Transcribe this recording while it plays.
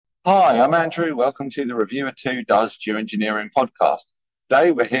Hi, I'm Andrew. Welcome to the Reviewer 2 Does Geoengineering podcast. Today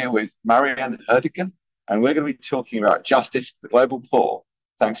we're here with Marianne Herdigan, and we're going to be talking about justice to the global poor.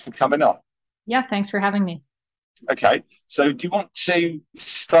 Thanks for coming on. Yeah, thanks for having me. Okay, so do you want to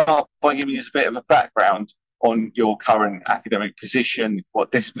start by giving us a bit of a background on your current academic position,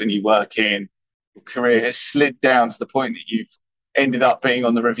 what discipline you work in? Your career has slid down to the point that you've ended up being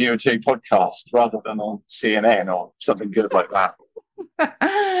on the Reviewer 2 podcast rather than on CNN or something good like that.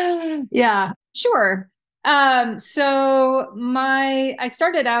 Yeah, sure. I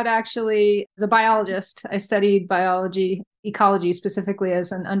started out actually as a biologist. I studied biology, ecology specifically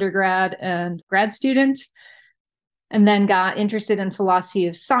as an undergrad and grad student, and then got interested in philosophy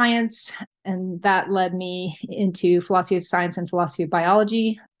of science. And that led me into philosophy of science and philosophy of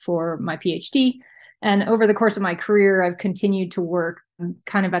biology for my PhD. And over the course of my career, I've continued to work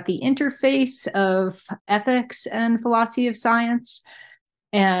kind of at the interface of ethics and philosophy of science.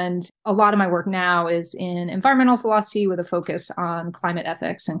 And a lot of my work now is in environmental philosophy with a focus on climate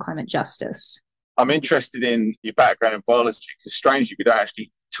ethics and climate justice. I'm interested in your background in biology because, strangely, we don't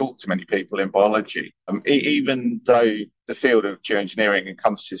actually talk to many people in biology. Even though the field of geoengineering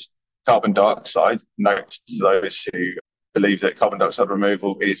encompasses carbon dioxide, note to those who believe that carbon dioxide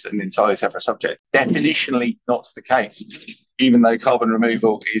removal is an entirely separate subject, definitionally not the case. Even though carbon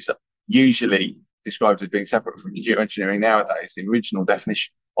removal is usually described as being separate from geoengineering nowadays, the original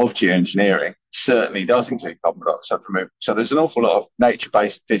definition of geoengineering certainly does include carbon dioxide removal. So there's an awful lot of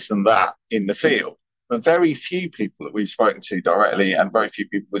nature-based this and that in the field. But very few people that we've spoken to directly and very few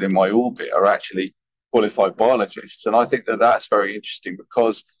people within my orbit are actually qualified biologists. And I think that that's very interesting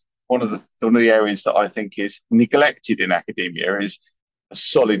because one of the areas that I think is neglected in academia is a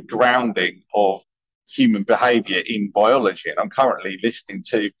solid grounding of human behaviour in biology. And I'm currently listening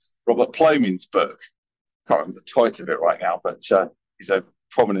to Robert Plomin's book. I can't remember the title of it right now, but he's a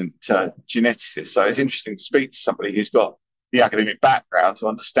prominent geneticist. So it's interesting to speak to somebody who's got the academic background to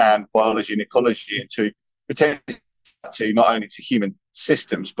understand biology and ecology and to potentially to not only to human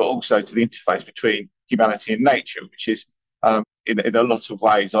systems, but also to the interface between humanity and nature, which is in a lot of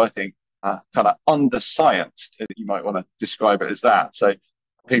ways, I think, kind of under-scienced. You might want to describe it as that. So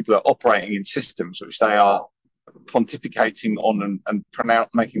people are operating in systems which they are pontificating on and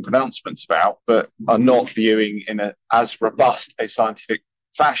making pronouncements about, but are not viewing in as robust a scientific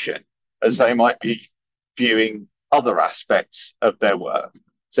fashion as they might be viewing other aspects of their work.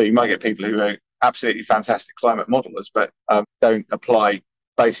 So you might get people who are absolutely fantastic climate modelers, but don't apply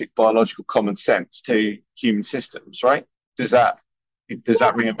basic biological common sense to human systems, right? Does that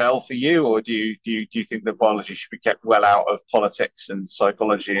ring a bell for you, or do you think that biology should be kept well out of politics and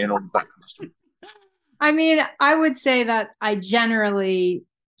psychology and all of that kind of stuff? I mean, I would say that I generally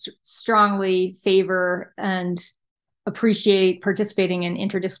strongly favor and appreciate participating in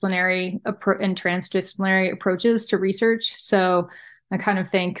interdisciplinary and transdisciplinary approaches to research. So I kind of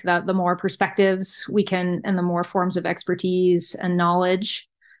think that the more perspectives we can and the more forms of expertise and knowledge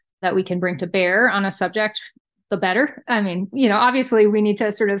that we can bring to bear on a subject, the better. I mean, obviously we need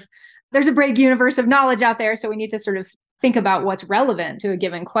to there's a big universe of knowledge out there. So we need to sort of think about what's relevant to a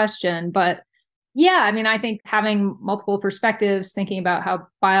given question. But yeah, I mean, I think having multiple perspectives, thinking about how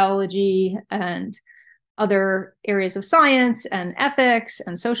biology and other areas of science and ethics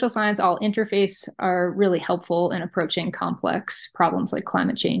and social science all interface are really helpful in approaching complex problems like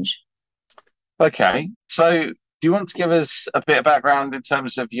climate change. Okay, so do you want to give us a bit of background in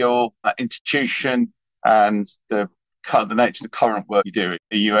terms of your institution and the nature of the current work you do?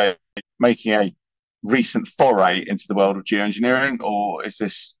 Are you making a recent foray into the world of geoengineering, or is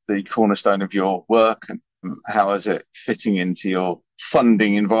this the cornerstone of your work? And how is it fitting into your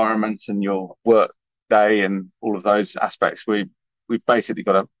funding environment and your work day and all of those aspects? We've basically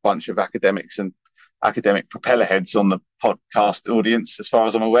got a bunch of academics and academic propeller heads on the podcast audience, as far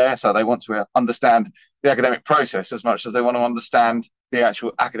as I'm aware. So they want to understand the academic process as much as they want to understand the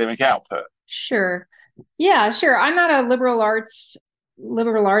actual academic output. Sure. Yeah, sure. I'm at a liberal arts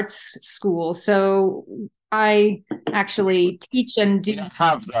school. So I actually teach and We do. don't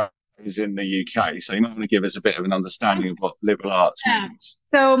have those in the UK, so you might want to give us a bit of an understanding of what liberal arts Yeah. means.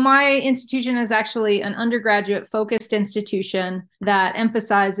 So my institution is actually an undergraduate focused institution that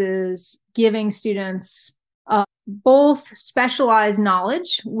emphasizes giving students both specialized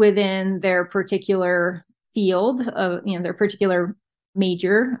knowledge within their particular field of, their particular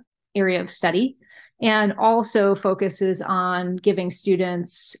major area of study, and also focuses on giving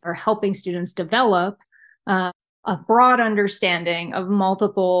students or helping students develop a broad understanding of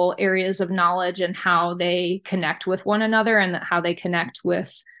multiple areas of knowledge and how they connect with one another and how they connect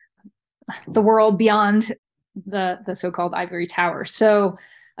with the world beyond the so-called ivory tower. So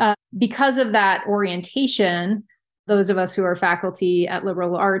Because of that orientation, those of us who are faculty at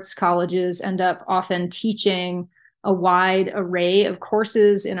liberal arts colleges end up often teaching a wide array of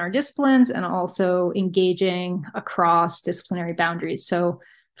courses in our disciplines and also engaging across disciplinary boundaries. So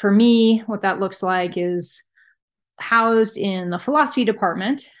for me, what that looks like is housed in the philosophy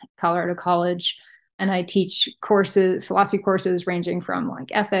department, Colorado College, and I teach courses, philosophy courses ranging from like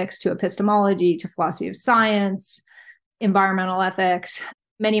ethics to epistemology to philosophy of science, environmental ethics.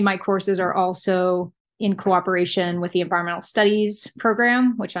 Many of my courses are also in cooperation with the environmental studies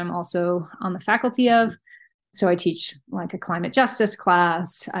program, which I'm also on the faculty of. So I teach like a climate justice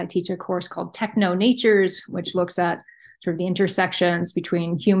class. I teach a course called Techno Natures, which looks at sort of the intersections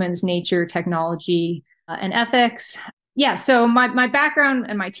between humans, nature, technology, and ethics. Yeah, so my background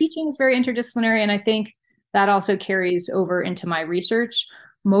and my teaching is very interdisciplinary, and I think that also carries over into my research.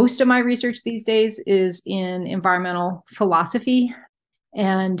 Most of my research these days is in environmental philosophy,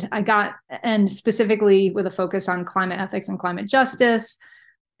 and specifically with a focus on climate ethics and climate justice.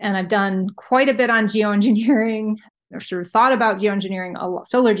 And I've done quite a bit on geoengineering, or sort of thought about geoengineering,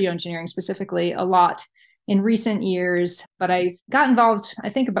 solar geoengineering specifically, a lot in recent years. But I got involved, I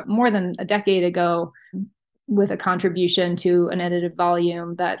think, about more than a decade ago with a contribution to an edited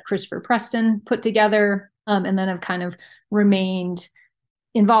volume that Christopher Preston put together. And then I've kind of remained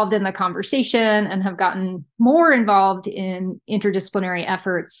involved in the conversation and have gotten more involved in interdisciplinary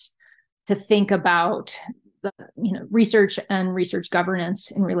efforts to think about the, research and research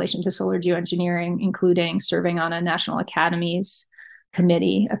governance in relation to solar geoengineering, including serving on a National Academies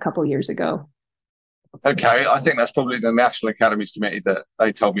committee a couple years ago. Okay, I think that's probably the National Academies Committee that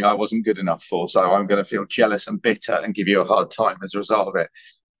they told me I wasn't good enough for. So I'm going to feel jealous and bitter and give you a hard time as a result of it.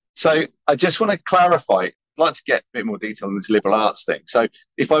 So I just want to clarify, I'd like to get a bit more detail on this liberal arts thing. So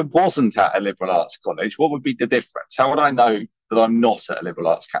if I wasn't at a liberal arts college, what would be the difference? How would I know that I'm not at a liberal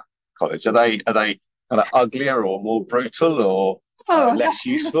arts college? Are they kind of uglier or more brutal or less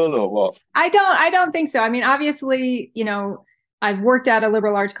useful or what? I don't think so. I mean, obviously, I've worked at a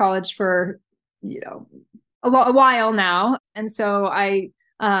liberal arts college for a while now, and so I'm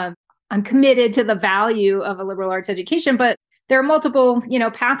committed to the value of a liberal arts education. But there are multiple,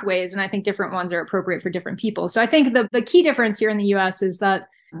 pathways, and I think different ones are appropriate for different people. So I think the key difference here in the U.S. is that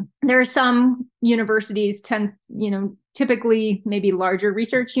there are some universities, typically maybe larger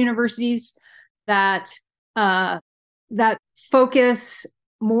research universities that focus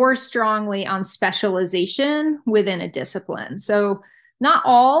more strongly on specialization within a discipline. So not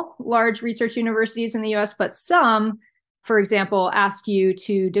all large research universities in the US, but some, for example, ask you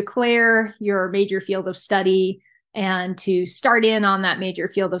to declare your major field of study and to start in on that major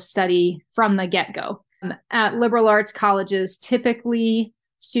field of study from the get-go. At liberal arts colleges, typically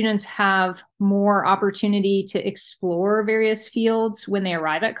students have more opportunity to explore various fields when they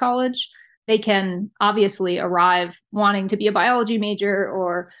arrive at college. They can obviously arrive wanting to be a biology major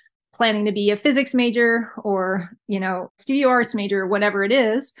or planning to be a physics major or, studio arts major, whatever it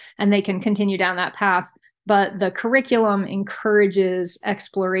is, and they can continue down that path. But the curriculum encourages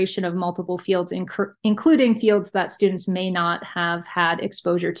exploration of multiple fields, including fields that students may not have had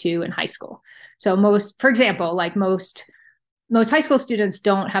exposure to in high school. So most high school students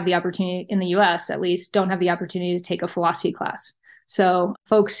don't have the opportunity, in the US at least, don't have the opportunity to take a philosophy class. So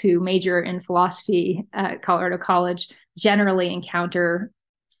folks who major in philosophy at Colorado College generally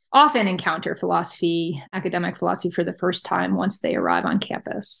often encounter academic philosophy for the first time once they arrive on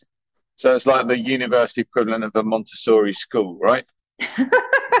campus. So it's like the university equivalent of a Montessori school, right?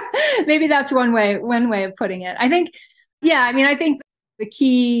 Maybe that's one way of putting it. I think the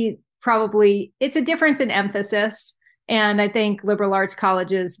key probably, it's a difference in emphasis. And I think liberal arts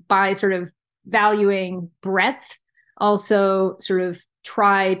colleges, by sort of valuing breadth, also sort of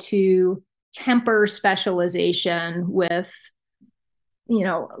try to temper specialization with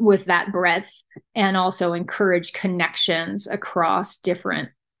that breadth, and also encourage connections across different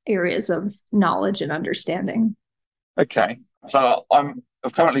areas of knowledge and understanding. Okay. So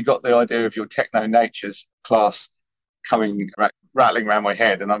I've currently got the idea of your Techno Natures class coming rattling around my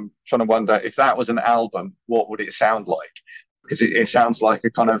head, and I'm trying to wonder if that was an album, what would it sound like? Because it sounds like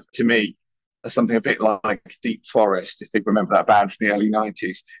a kind of, to me, something a bit like Deep Forest, if you remember that band from the early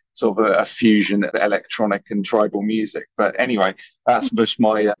 90s, sort of a fusion of electronic and tribal music. But anyway, that's just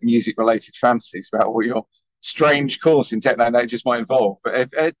my music-related fantasies about what your strange course in Techno Natures might involve. But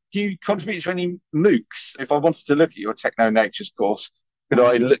do you contribute to any MOOCs? If I wanted to look at your Techno Natures course, could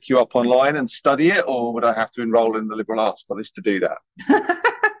I look you up online and study it, or would I have to enroll in the liberal arts college to do that?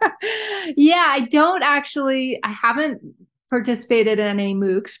 Yeah, I haven't participated in any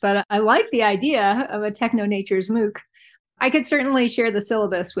MOOCs, but I like the idea of a Techno Natures MOOC. I could certainly share the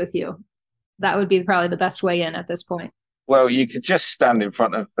syllabus with you. That would be probably the best way in at this point. Well, you could just stand in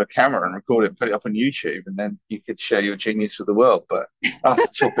front of a camera and record it and put it up on YouTube, and then you could share your genius with the world. But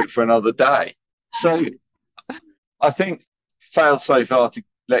that's a topic for another day. So I think failed so far to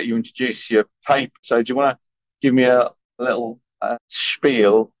let you introduce your paper. So do you want to give me a little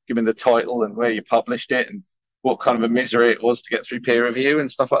spiel, give me the title and where you published it and what kind of a misery it was to get through peer review and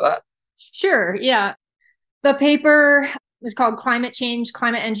stuff like that? Sure, yeah. The paper is called Climate Change,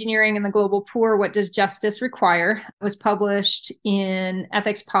 Climate Engineering, and the Global Poor, What Does Justice Require? It was published in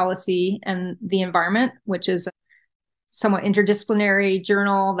Ethics Policy and the Environment, which is a somewhat interdisciplinary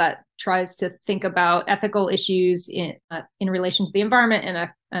journal that tries to think about ethical issues in relation to the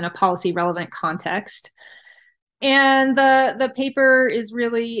environment in a policy relevant context. And the paper is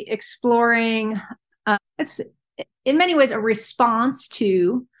really exploring, it's in many ways a response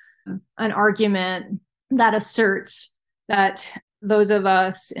to an argument that asserts that those of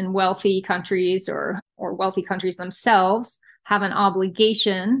us in wealthy countries or wealthy countries themselves have an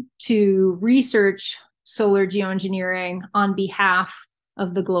obligation to research solar geoengineering on behalf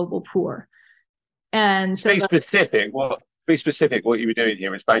of the global poor. And so be specific, what you were doing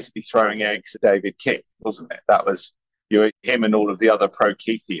here is basically throwing eggs at David Keith, wasn't it? That was him and all of the other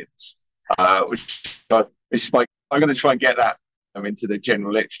pro-Keithians, which is like, I'm going to try and get that into the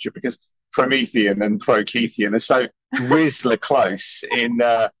general literature because Promethean and pro-Keithian are so Rizzler close in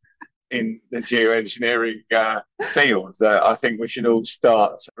the geoengineering field that I think we should all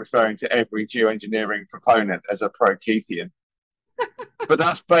start referring to every geoengineering proponent as a pro-Keithian. But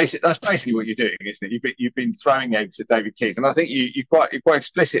that's basically what you're doing, isn't it? You've been throwing eggs at David Keith, and I think you're quite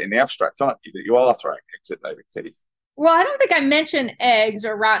explicit in the abstract, aren't you, that you are throwing eggs at David Keith? Well, I don't think I mentioned eggs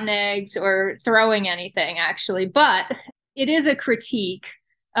or rotten eggs or throwing anything, actually, but it is a critique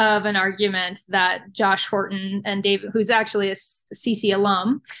of an argument that Josh Horton and David, who's actually a CC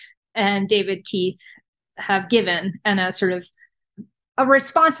alum, and David Keith have given, and a sort of a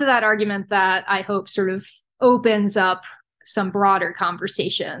response to that argument that I hope sort of opens up some broader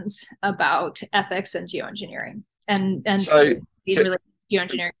conversations about ethics and geoengineering and so related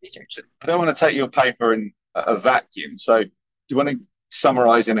geoengineering research. I don't want to take your paper in a vacuum. So do you want to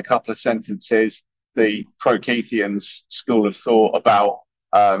summarize in a couple of sentences the pro-Keithians school of thought about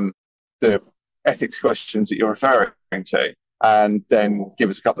the ethics questions that you're referring to, and then give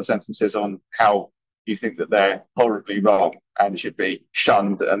us a couple of sentences on how you think that they're horribly wrong and should be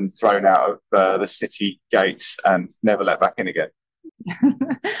shunned and thrown out of the city gates and never let back in again?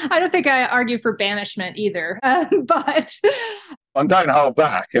 I don't think I argue for banishment either, but... And don't hold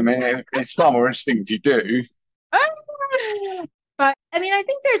back. I mean, it's far more interesting if you do. But, I mean, I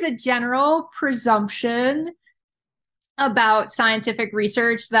think there's a general presumption about scientific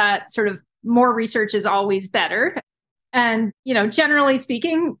research that sort of more research is always better. And, generally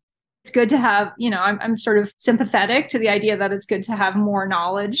speaking, it's good to have, I'm sort of sympathetic to the idea that it's good to have more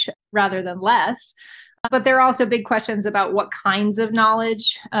knowledge rather than less. But there are also big questions about what kinds of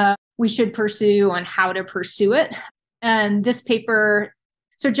knowledge we should pursue and how to pursue it. And this paper,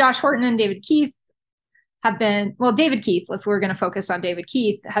 so Josh Horton and David Keith have been, well, David Keith, if we're going to focus on David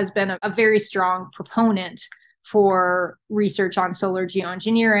Keith, has been a very strong proponent for research on solar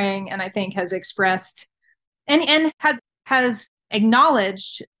geoengineering, and I think has expressed and has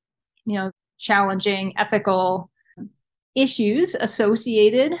acknowledged, challenging ethical issues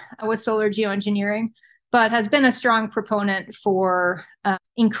associated with solar geoengineering, but has been a strong proponent for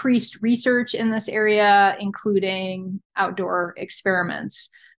increased research in this area, including outdoor experiments.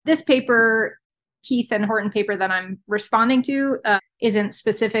 This paper, Keith and Horton paper that I'm responding to, isn't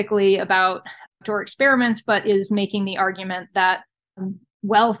specifically about outdoor experiments, but is making the argument that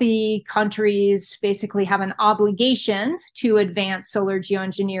wealthy countries basically have an obligation to advance solar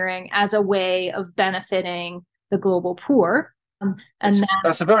geoengineering as a way of benefiting the global poor.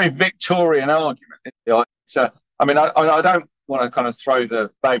 That's a very Victorian argument. So, I mean, I don't want to kind of throw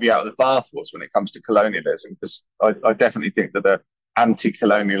the baby out of the bathwater when it comes to colonialism, because I definitely think that the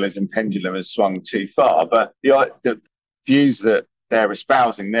anti-colonialism pendulum has swung too far. But the views that they're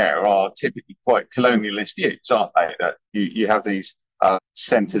espousing there are typically quite colonialist views, aren't they? That you have these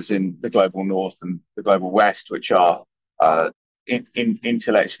centres in the global north and the global west, which are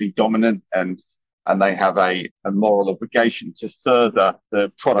intellectually dominant, and they have a moral obligation to further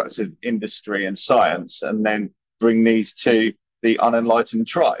the products of industry and science, and then bring these to the unenlightened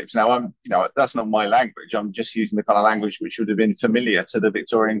tribes. Now, that's not my language. I'm just using the kind of language which would have been familiar to the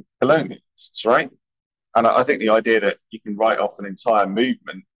Victorian colonialists, right? And I think the idea that you can write off an entire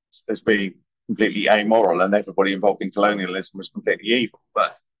movement as being completely amoral and everybody involved in colonialism was completely evil,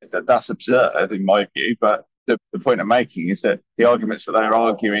 but that's absurd in my view. But the point I'm making is that the arguments that they're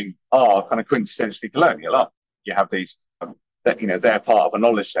arguing are kind of quintessentially colonial. You have these that they're part of a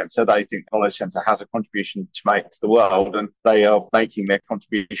knowledge centre. They think the knowledge centre has a contribution to make to the world, and they are making their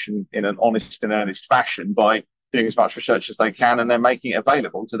contribution in an honest and earnest fashion by doing as much research as they can, and they're making it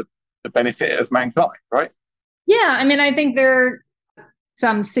available to the benefit of mankind, right? Yeah, I mean, I think there are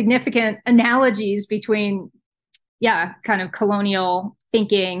some significant analogies between, kind of colonial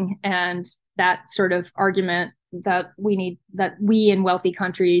thinking and that sort of argument that we in wealthy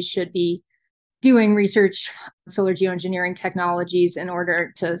countries should be doing research on solar geoengineering technologies in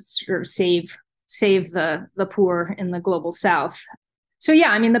order to sort of save the poor in the global south. So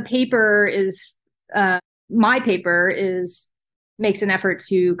I mean, the paper is my paper makes an effort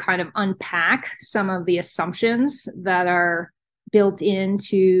to kind of unpack some of the assumptions that are built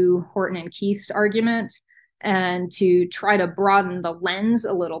into Horton and Keith's argument, and to try to broaden the lens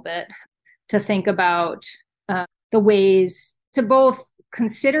a little bit to think about the ways to both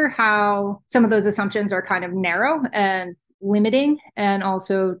consider how some of those assumptions are kind of narrow and limiting, and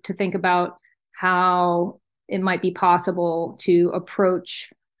also to think about how it might be possible to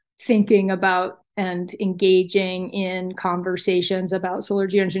approach thinking about and engaging in conversations about solar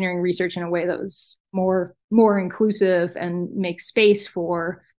geoengineering research in a way that was more inclusive and makes space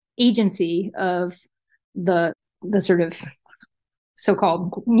for agency of the sort of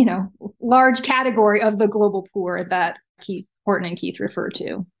so-called, large category of the global poor that Horton and Keith refer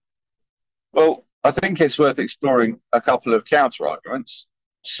to. Well, I think it's worth exploring a couple of counter-arguments.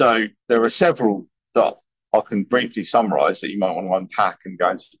 So there are several that I can briefly summarize that you might want to unpack and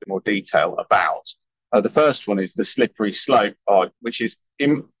go into a bit more detail about. The first one is the slippery slope, which is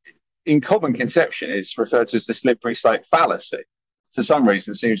in common conception is referred to as the slippery slope fallacy. For some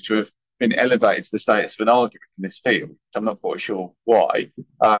reason, it seems to have been elevated to the status of an argument in this field. I'm not quite sure why.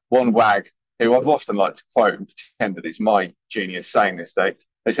 One wag, who I've often liked to quote and pretend that it's my genius saying this, they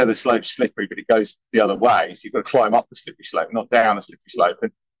say the slope's slippery, but it goes the other way. So you've got to climb up the slippery slope, not down the slippery slope.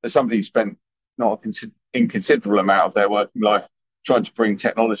 And as somebody who spent not an inconsiderable amount of their working life trying to bring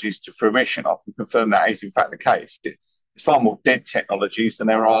technologies to fruition, I can confirm that is in fact the case. It's far more dead technologies than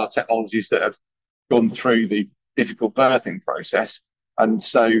there are technologies that have gone through the difficult birthing process. And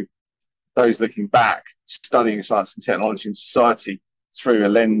so those looking back, studying science and technology and society through a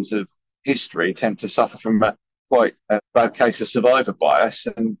lens of history tend to suffer from quite a bad case of survivor bias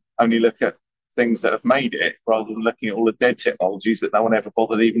and only look at things that have made it rather than looking at all the dead technologies that no one ever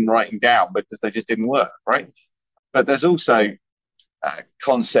bothered even writing down because they just didn't work, right? But there's also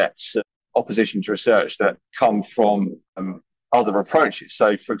concepts of opposition to research that come from other approaches.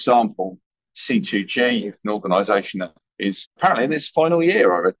 So, for example, C2G, an organisation that is apparently in its final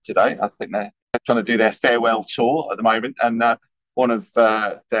year, I read today. I think they're trying to do their farewell tour at the moment. And one of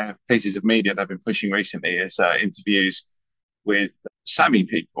their pieces of media they've been pushing recently is interviews with Sami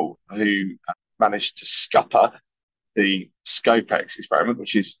people who managed to scupper the Scopex experiment,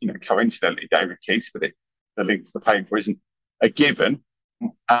 which is, coincidentally David Keith, but the link to the paper isn't a given,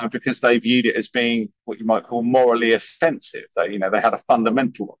 because they viewed it as being what you might call morally offensive. They had a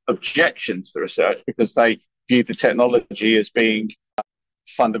fundamental objection to the research because they viewed the technology as being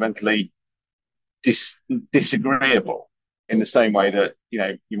fundamentally disagreeable, in the same way that,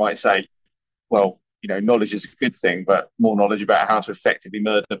 you might say, well, knowledge is a good thing, but more knowledge about how to effectively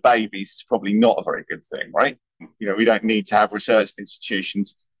murder babies is probably not a very good thing, right? We don't need to have research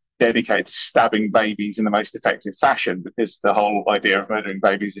institutions dedicated to stabbing babies in the most effective fashion, because the whole idea of murdering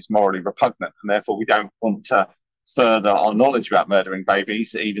babies is morally repugnant, and therefore we don't want to further our knowledge about murdering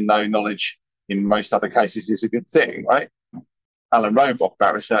babies, even though knowledge in most other cases is a good thing, right? Alan Robock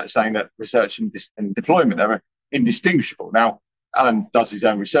about research, saying that research and deployment are indistinguishable. Now, Alan does his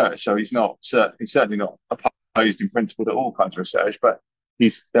own research, so he's certainly not opposed in principle to all kinds of research, but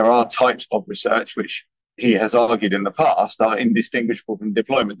there are types of research which he has argued in the past are indistinguishable from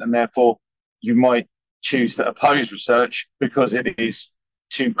deployment, and therefore you might choose to oppose research because it is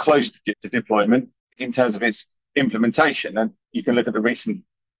too close to deployment in terms of its implementation. And you can look at the recent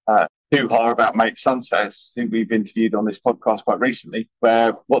hoo-ha about Mate Sunsets, who we've interviewed on this podcast quite recently,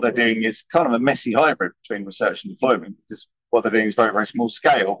 where what they're doing is kind of a messy hybrid between research and deployment, because what they're doing is very, very small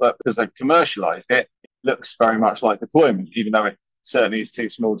scale, but because they've commercialized it, it looks very much like deployment, even though it certainly is too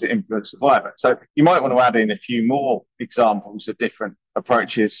small to influence deployment. So you might want to add in a few more examples of different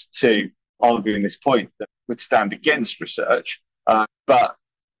approaches to arguing this point that would stand against research, but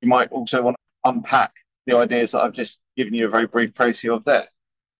you might also want to unpack the ideas that I've just given you a very brief précis of there.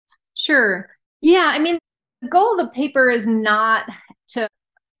 Sure. Yeah, I mean, the goal of the paper is not to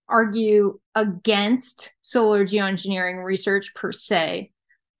argue against solar geoengineering research per se,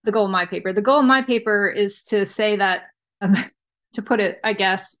 the goal of my paper. The goal of my paper is to say that, to put it, I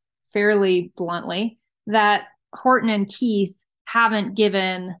guess, fairly bluntly, that Horton and Keith haven't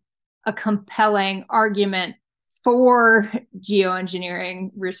given a compelling argument for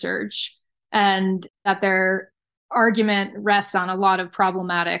geoengineering research, and that their argument rests on a lot of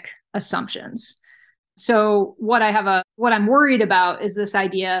problematic assumptions. So what I'm worried about is this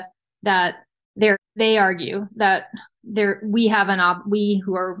idea that they argue that we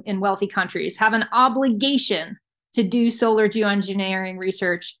who are in wealthy countries have an obligation to do solar geoengineering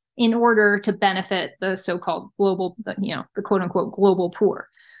research in order to benefit the so-called global, the quote unquote global poor.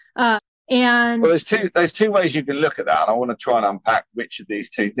 And well, there's two ways you can look at that, and I want to try and unpack which of these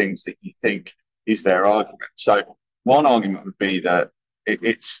two things that you think is their argument. So one argument would be that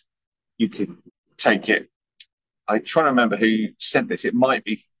you could take it. I'm trying to remember who said this. It might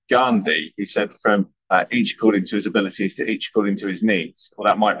be Gandhi, who said from each according to his abilities to each according to his needs. Or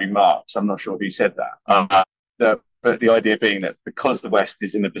that might be Marx. I'm not sure who said that. But the idea being that because the West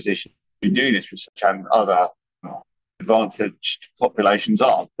is in a position to do this research and other advantaged populations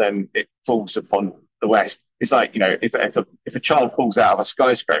aren't, then it falls upon the West. It's like, if a child falls out of a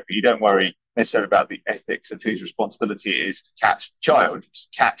skyscraper, you don't worry necessarily about the ethics of whose responsibility it is to catch the child. You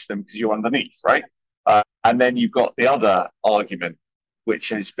just catch them because you're underneath, right? And then you've got the other argument, which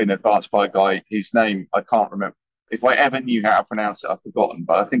has been advanced by a guy whose name I can't remember. If I ever knew how to pronounce it, I've forgotten,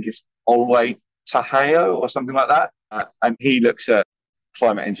 but I think it's Olwe Taheo or something like that. And he looks at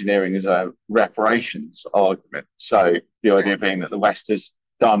climate engineering as a reparations argument. So the idea being that the West has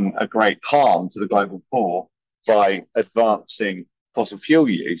done a great harm to the global poor by advancing fossil fuel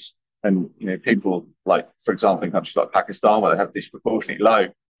use. And, people like, for example, in countries like Pakistan, where they have disproportionately low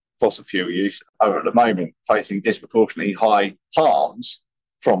fossil fuel use, are at the moment facing disproportionately high harms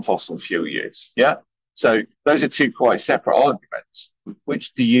from fossil fuel use. Yeah. So those are two quite separate arguments.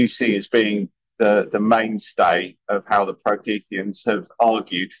 Which do you see as being the mainstay of how the Pro-Keithians have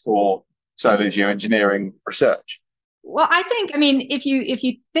argued for solar geoengineering research? Well, I think, if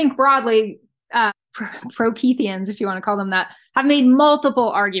you think broadly, Pro-Keithians, if you want to call them that, have made multiple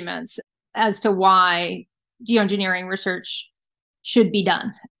arguments as to why geoengineering research should be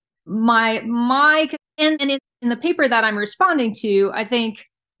done. And in the paper that I'm responding to, I think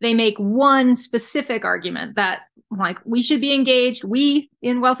they make one specific argument that, like, we should be engaged. We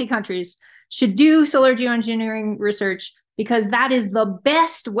in wealthy countries should do solar geoengineering research because that is the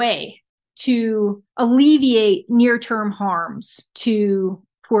best way to alleviate near-term harms to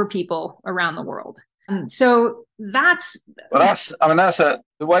poor people around the world. So the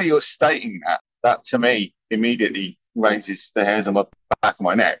way you're stating that to me immediately raises the hairs on the back of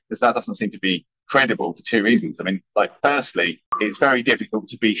my neck, because that doesn't seem to be credible for two reasons. Firstly, it's very difficult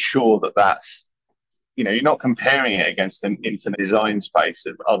to be sure that that's, you're not comparing it against an infinite design space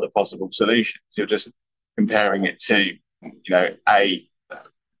of other possible solutions. You're just comparing it to,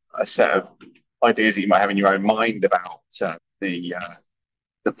 a set of ideas that you might have in your own mind about the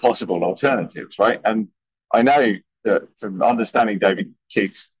possible alternatives, right? And I know that from understanding David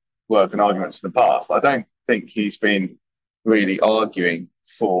Keith's work and arguments in the past, I don't think he's been really arguing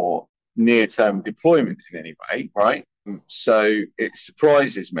for near-term deployment in any way, right? So it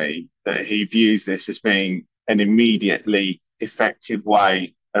surprises me that he views this as being an immediately effective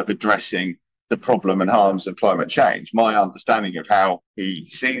way of addressing the problem and harms of climate change. My understanding of how he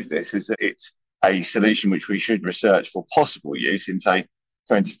sees this is that it's a solution which we should research for possible use in, say,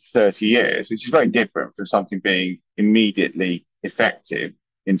 20 to 30 years, which is very different from something being immediately effective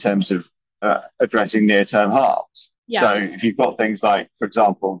in terms of addressing near-term harms. Yeah. So if you've got things like, for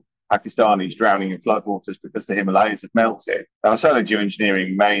example, Pakistanis drowning in floodwaters because the Himalayas have melted, solar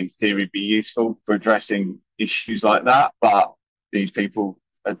geoengineering may in theory be useful for addressing issues like that, but these people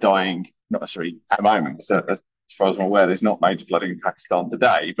are dying, not necessarily at the moment. So as far as I'm aware, there's not major flooding in Pakistan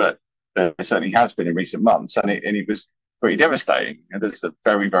today, but there certainly has been in recent months, and it was pretty devastating. And there's a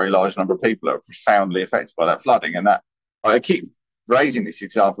very, very large number of people that are profoundly affected by that flooding. And that I keep raising this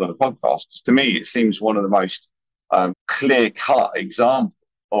example on the podcast because to me it seems one of the most clear-cut examples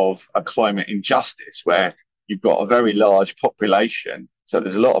of a climate injustice where you've got a very large population. So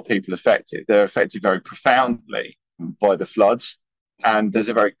there's a lot of people affected. They're affected very profoundly by the floods. And there's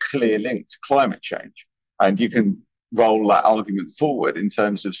a very clear link to climate change. And you can roll that argument forward in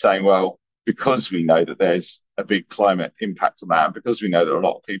terms of saying, well, because we know that there's a big climate impact on that, because we know there are a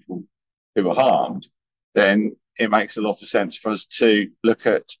lot of people who are harmed, then it makes a lot of sense for us to look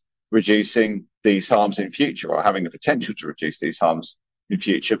at reducing these harms in future, or having the potential to reduce these harms in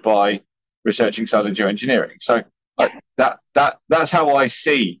future by researching solar geoengineering. So that's how I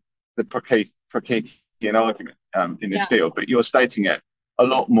see the Pro-Keithian argument in this field. But you're stating it a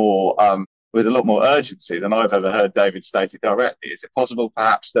lot more with a lot more urgency than I've ever heard David state it directly. Is it possible,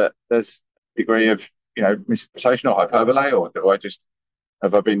 perhaps, that there's a degree of misinterpretation or hyperbole, or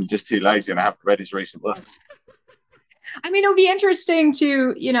have I been just too lazy and I haven't read his recent work? I mean, it'll be interesting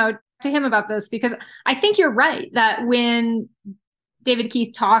to to him about this, because I think you're right that when David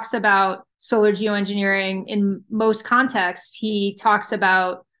Keith talks about solar geoengineering in most contexts, he talks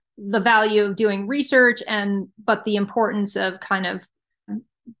about the value of doing research but the importance of kind of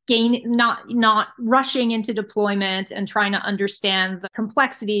not rushing into deployment and trying to understand the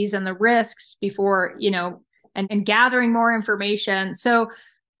complexities and the risks before, and gathering more information. So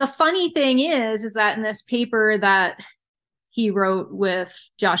the funny thing is that in this paper that he wrote with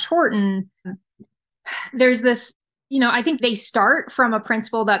Josh Horton, there's this, I think they start from a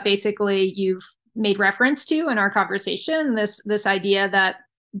principle that basically you've made reference to in our conversation, this idea that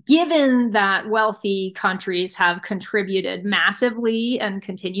given that wealthy countries have contributed massively and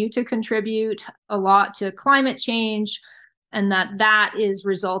continue to contribute a lot to climate change, and that is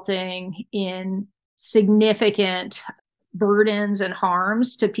resulting in significant burdens and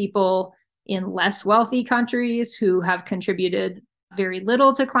harms to people in less wealthy countries who have contributed very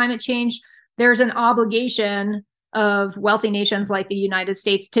little to climate change, there's an obligation of wealthy nations like the United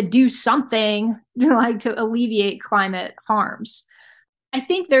States to do something like to alleviate climate harms. I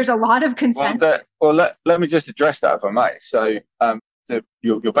think there's a lot of consensus. Let me just address that, if I may. So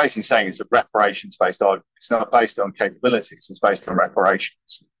you're basically saying it's a reparations-based argument. It's not based on capabilities, it's based on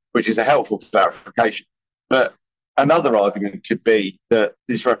reparations, which is a helpful clarification. But another argument could be that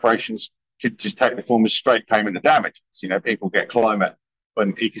these reparations could just take the form of straight payment of damages. People get climate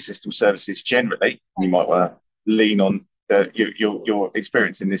and ecosystem services generally. You might want to lean on your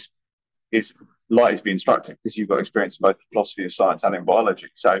experience in this is likely to be instructive because you've got experience in both the philosophy of science and in biology.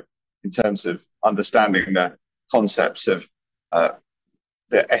 So in terms of understanding the concepts of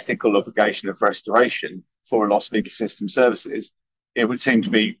the ethical obligation of restoration for a loss of ecosystem services, it would seem to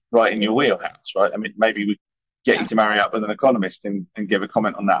be right in your wheelhouse, right? I mean, maybe we get you to marry up with an economist and give a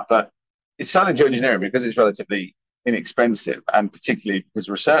comment on that. But it's solar geoengineering because it's relatively inexpensive, and particularly because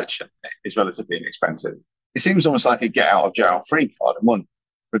research is relatively inexpensive. It seems almost like a get out of jail free card in one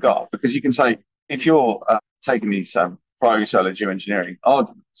regard, because you can say, if you're taking these pro-solar geoengineering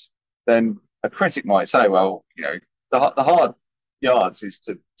arguments, then a critic might say, well, the hard yards is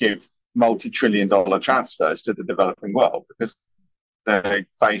to give multi-trillion-dollar transfers to the developing world because they're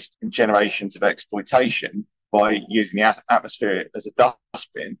faced in generations of exploitation by using the atmosphere as a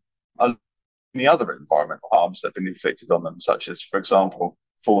dustbin. Any other environmental harms that have been inflicted on them, such as, for example,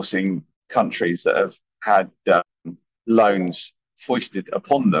 forcing countries that have had loans foisted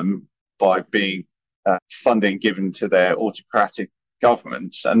upon them by being funding given to their autocratic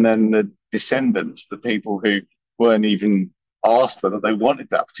governments, and then the descendants, the people who weren't even asked whether they wanted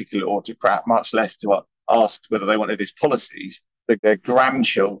that particular autocrat, much less to asked whether they wanted his policies, their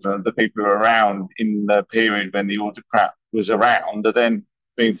grandchildren, the people who were around in the period when the autocrat was around, are then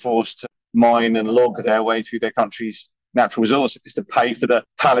being forced to mine and log their way through their country's natural resources to pay for the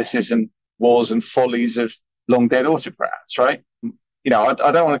palaces and wars and follies of long dead autocrats, right? I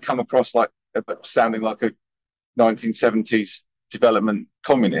don't want to come across like sounding like a 1970s development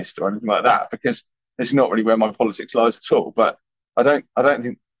communist or anything like that, because it's not really where my politics lies at all. But I think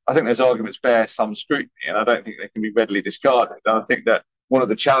those arguments bear some scrutiny, and I don't think they can be readily discarded. And I think that one of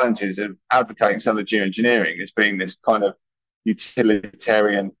the challenges of advocating solar geoengineering is being this kind of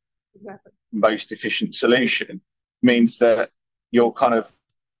utilitarian, most efficient solution means that you're kind of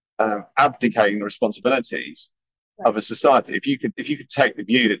abdicating the responsibilities of a society. If you could take the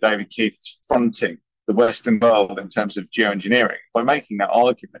view that David Keith is fronting the Western world in terms of geoengineering, by making that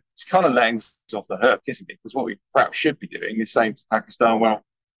argument, it's kind of letting us off the hook, isn't it? Because what we perhaps should be doing is saying to Pakistan, well,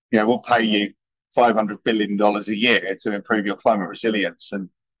 we'll pay you $500 billion a year to improve your climate resilience and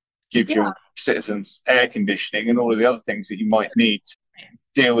give your citizens air conditioning and all of the other things that you might need to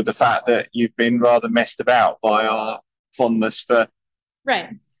deal with the fact that you've been rather messed about by our fondness for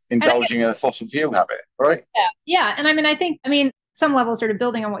indulging in a fossil fuel habit, right? Yeah. And I think some level, sort of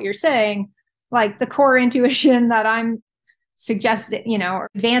building on what you're saying, like the core intuition that I'm suggesting, or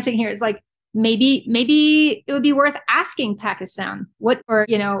advancing here is like, maybe it would be worth asking Pakistan or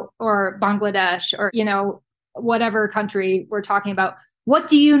Bangladesh or, whatever country we're talking about, what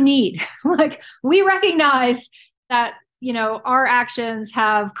do you need? Like, we recognize that, our actions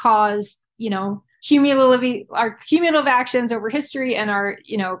have caused, our cumulative actions over history and our,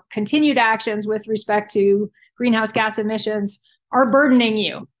 continued actions with respect to greenhouse gas emissions are burdening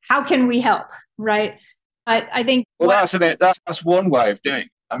you. How can we help? Right. I think. Well, that's one way of doing it.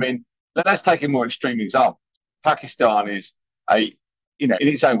 I mean, let's take a more extreme example. Pakistan is a in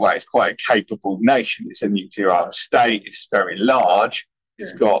its own way, it's quite a capable nation. It's a nuclear armed state. It's very large.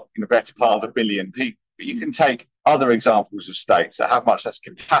 It's got the better part of 1 billion people. But you can take other examples of states that have much less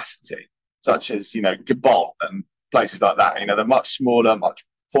capacity, such as, Gabon and places like that. They're much smaller, much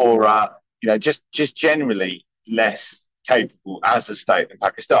poorer, just generally less capable as a state than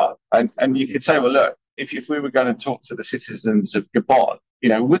Pakistan. And you could say, well, look, if we were going to talk to the citizens of Gabon,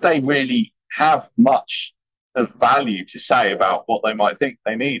 would they really have much of value to say about what they might think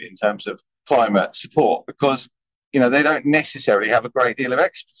they need in terms of climate support? Because, they don't necessarily have a great deal of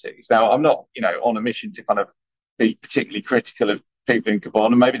expertise. Now, I'm not, on a mission to kind of be particularly critical of people in Gabon,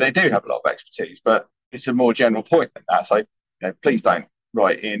 and maybe they do have a lot of expertise, but it's a more general point than that. So, please don't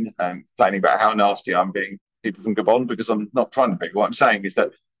write in complaining about how nasty I'm being people from Gabon, because I'm not trying to be. What I'm saying is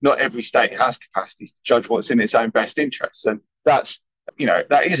that not every state has capacity to judge what's in its own best interests. And that's,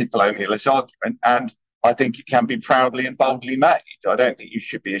 that is a colonialist argument. And I think it can be proudly and boldly made. I don't think you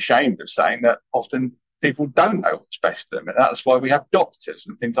should be ashamed of saying that often people don't know what's best for them. And that's why we have doctors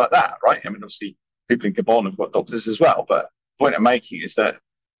and things like that, right? I mean, obviously, people in Gabon have got doctors as well. But the point I'm making is that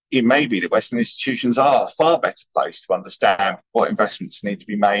it may be that Western institutions are far better placed to understand what investments need to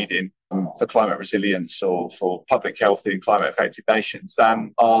be made in for climate resilience or for public health in climate-affected nations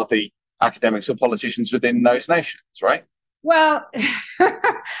than are the academics or politicians within those nations, right? Well,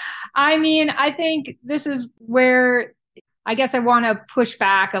 I mean, I think this is where I guess I want to push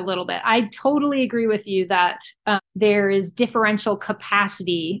back a little bit. I totally agree with you that there is differential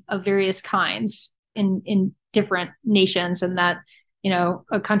capacity of various kinds in different nations, and that,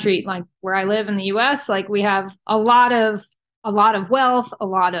 a country like where I live in the US, like we have a lot of wealth, a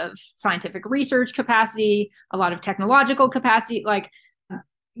lot of scientific research capacity, a lot of technological capacity,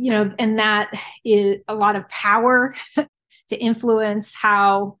 and that is a lot of power to influence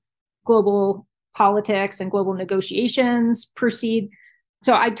how global politics and global negotiations proceed.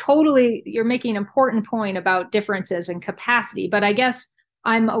 So you're making an important point about differences in capacity, but I guess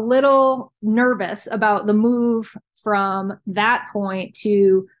I'm a little nervous about the move from that point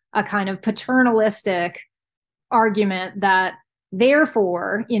to a kind of paternalistic argument that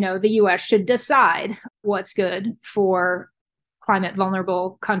therefore, the US should decide what's good for climate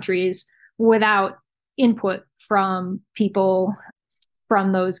vulnerable countries without input from people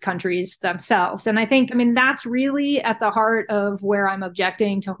from those countries themselves. And I think, that's really at the heart of where I'm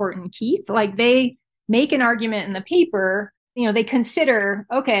objecting to Horton Keith. Like, they make an argument in the paper, they consider,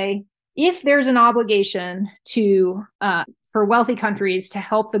 okay, if there's an obligation to for wealthy countries to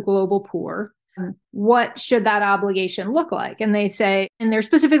help the global poor, what should that obligation look like? And they say, and they're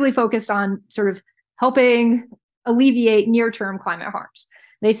specifically focused on sort of helping alleviate near-term climate harms.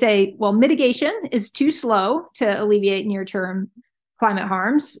 They say, well, mitigation is too slow to alleviate near-term climate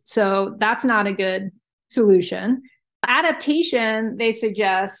harms, so that's not a good solution. Adaptation, they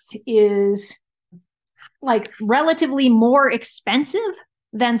suggest, is like relatively more expensive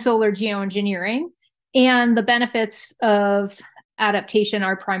than solar geoengineering, and the benefits of adaptation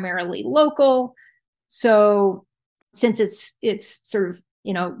are primarily local. So since it's sort of,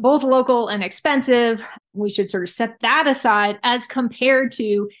 both local and expensive, we should sort of set that aside as compared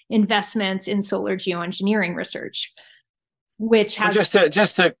to investments in solar geoengineering research, which has...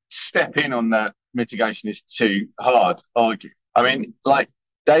 Just to step in on that, mitigation is too hard argue. I mean, like,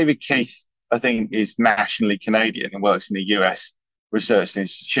 David Keith, I think, is nationally Canadian and works in the US research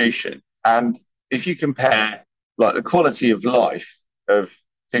institution. And if you compare like the quality of life of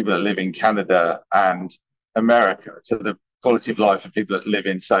people that live in Canada and America to the quality of life of people that live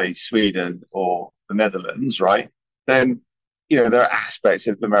in, say, Sweden or the Netherlands, right? Then, there are aspects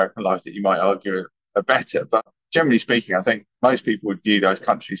of American life that you might argue are better. But generally speaking, I think most people would view those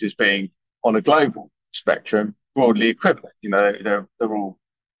countries as being, on a global spectrum, broadly equivalent. They're all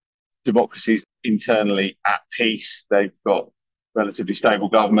democracies internally at peace. They've got relatively stable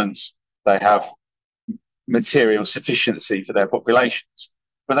governments. They have material sufficiency for their populations,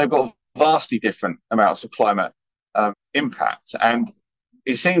 but they've got vastly different amounts of climate impact. And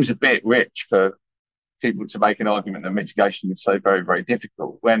it seems a bit rich for people to make an argument that mitigation is so very, very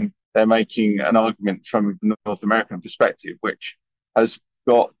difficult when they're making an argument from a North American perspective, which has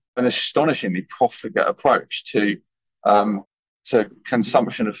got an astonishingly profligate approach to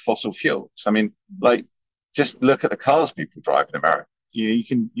consumption of fossil fuels. I mean, like, just look at the cars people drive in America. You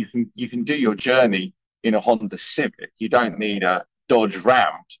can do your journey in a Honda Civic. You don't need a Dodge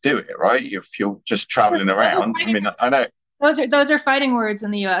Ram to do it, right? If you're just traveling around. I mean, I know those are fighting words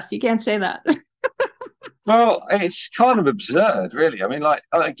in the US. You can't say that. Well, it's kind of absurd, really. I mean, like,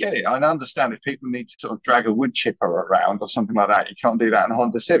 I get it. I understand if people need to sort of drag a wood chipper around or something like that, you can't do that in a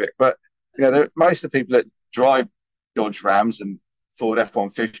Honda Civic. But most of the people that drive Dodge Rams and Ford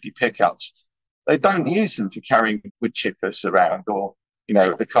F-150 pickups, they don't use them for carrying wood chippers around, or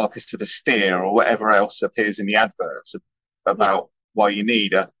the carcass of a steer, or whatever else appears in the adverts about why you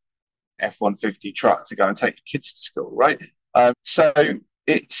need a F-150 truck to go and take your kids to school, right? So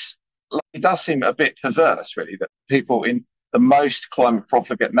it does seem a bit perverse, really, that people in the most climate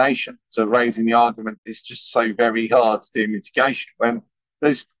profligate nations are raising the argument it's just so very hard to do mitigation, when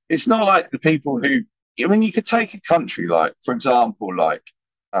it's not like the people who, you could take a country like, for example, like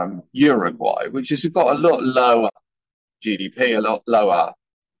Uruguay, which has got a lot lower GDP, a lot lower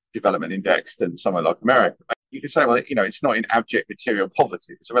development index than somewhere like America. You could say, well, it's not in abject material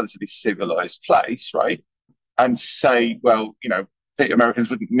poverty. It's a relatively civilized place, right? And say, well, Americans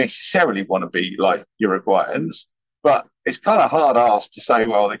wouldn't necessarily want to be like Uruguayans, but it's kind of hard asked to say,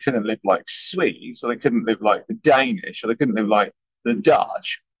 well, they couldn't live like Swedes, or they couldn't live like the Danish, or they couldn't live like the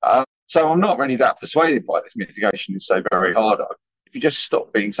Dutch. So I'm not really that persuaded by this. Mitigation is so very hard. If you just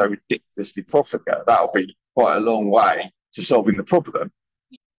stop being so ridiculously profligate, that'll be quite a long way to solving the problem.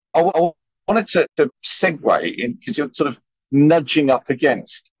 I wanted to segue in, because you're sort of nudging up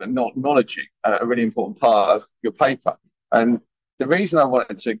against but not acknowledging a really important part of your paper. And the reason I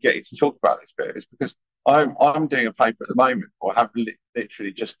wanted to get you to talk about this bit is because I'm doing a paper at the moment, or have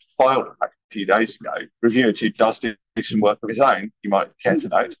literally just filed a paper a few days ago. Reviewer who does do some work of his own, you might care to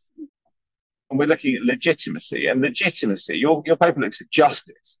note. And we're looking at legitimacy. And legitimacy, your paper looks at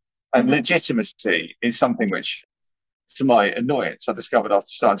justice. And legitimacy is something which, to my annoyance, I discovered after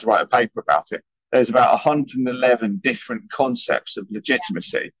starting to write a paper about it. There's about 111 different concepts of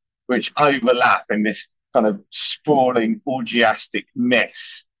legitimacy which overlap in this kind of sprawling, orgiastic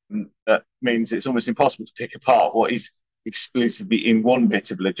mess that means it's almost impossible to pick apart what is exclusively in one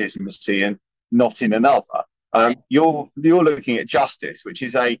bit of legitimacy and not in another. You're looking at justice, which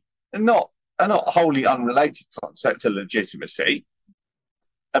is a not wholly unrelated concept to legitimacy,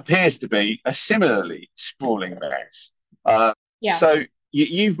 appears to be a similarly sprawling mess. So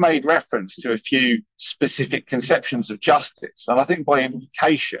you've made reference to a few specific conceptions of justice, and I think by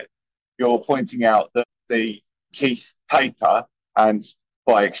implication you're pointing out that the Keith paper, and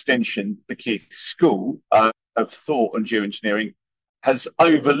by extension the Keith School of Thought on Geoengineering, has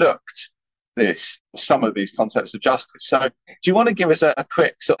overlooked some of these concepts of justice. So do you want to give us a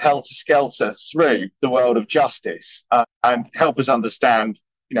quick sort of helter-skelter through the world of justice, and help us understand,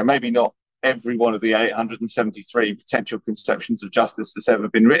 maybe not every one of the 873 potential conceptions of justice that's ever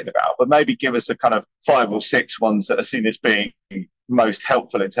been written about, but maybe give us a kind of 5 or 6 ones that are seen as being most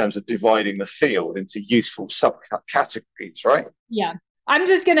helpful in terms of dividing the field into useful subcategories, right? Yeah. I'm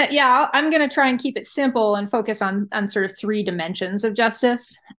going to try and keep it simple and focus on sort of 3 dimensions of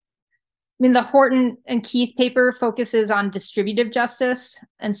justice. I mean, the Horton and Keith paper focuses on distributive justice,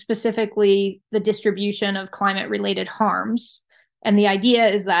 and specifically the distribution of climate-related harms. And the idea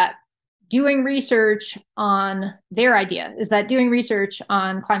is that doing research on climate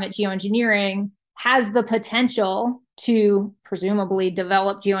geoengineering has the potential to presumably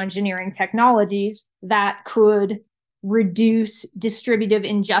develop geoengineering technologies that could reduce distributive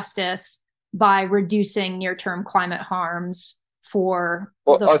injustice by reducing near-term climate harms for.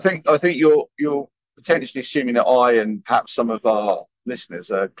 Well, I think you're potentially assuming that I and perhaps some of our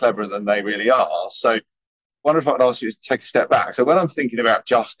listeners are cleverer than they really are. So I wonder if I could ask you to take a step back. So when I'm thinking about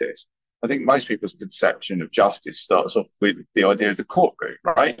justice, I think most people's conception of justice starts off with the idea of the courtroom,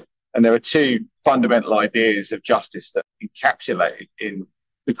 right? And there are 2 fundamental ideas of justice that are encapsulated in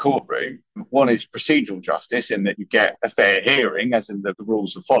the courtroom. One is procedural justice, in that you get a fair hearing, as in the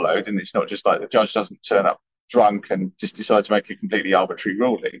rules are followed, and it's not just like the judge doesn't turn up drunk and just decide to make a completely arbitrary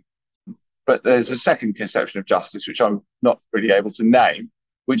ruling. But there's a second conception of justice, which I'm not really able to name,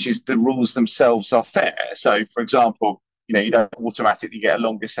 which is the rules themselves are fair. So, for example, you don't automatically get a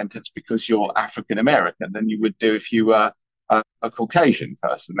longer sentence because you're African American than you would do if you were a Caucasian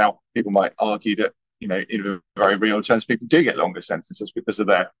person. Now, people might argue that, in very real terms, people do get longer sentences because of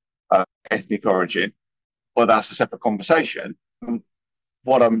their ethnic origin, but that's a separate conversation.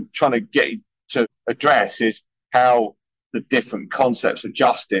 What I'm trying to get you to address is how the different concepts of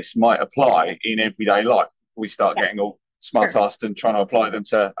justice might apply in everyday life. We start getting all smart-assed and trying to apply them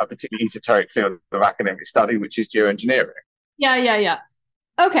to a particularly esoteric field of academic study, which is geoengineering. Yeah.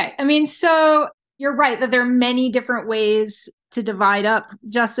 Okay. I mean, so you're right that there are many different ways to divide up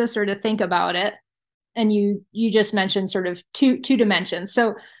justice or to think about it. And you just mentioned sort of two dimensions.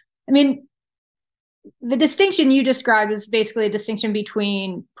 So, I mean, the distinction you described is basically a distinction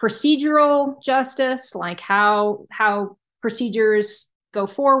between procedural justice, like how procedures go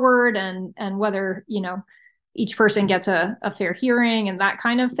forward and whether, each person gets a fair hearing and that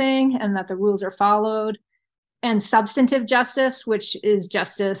kind of thing, and that the rules are followed. and substantive justice, which is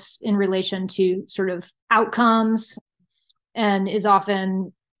justice in relation to sort of outcomes, and is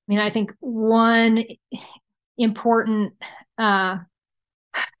often, I mean, I think one important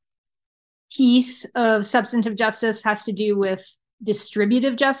piece of substantive justice has to do with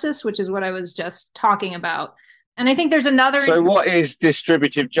distributive justice, which is what I was just talking about. And I think there's another. So what is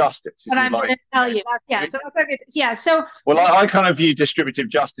distributive justice? What I'm going to tell you. So well, I kind of view distributive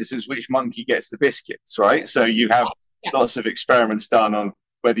justice as which monkey gets the biscuits, right? So you have lots of experiments done on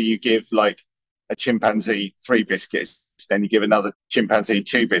whether you give like a chimpanzee 3 biscuits, then you give another chimpanzee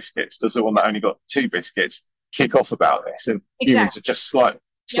 2 biscuits. Does the one that only got 2 biscuits kick off about this? And humans are just slightly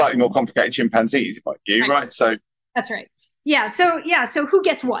more complicated chimpanzees, in my view, right? So that's right. Yeah. So who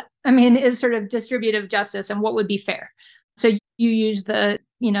gets what? I mean, is sort of distributive justice and what would be fair. So you use that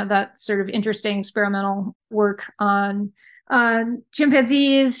sort of interesting experimental work on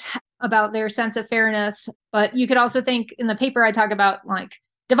chimpanzees about their sense of fairness. But you could also think in the paper, I talk about like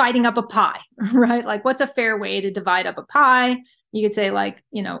dividing up a pie, right? Like what's a fair way to divide up a pie? You could say like,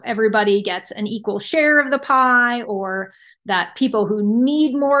 everybody gets an equal share of the pie, or that people who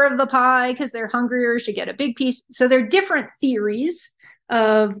need more of the pie because they're hungrier should get a big piece. So there are different theories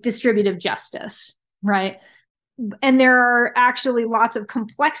of distributive justice, right? And there are actually lots of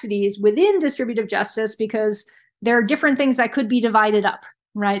complexities within distributive justice because there are different things that could be divided up,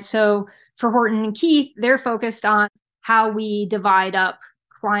 right? So for Horton and Keith, they're focused on how we divide up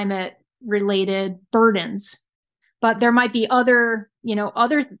climate-related burdens. But there might be other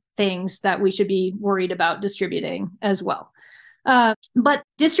things that we should be worried about distributing as well. But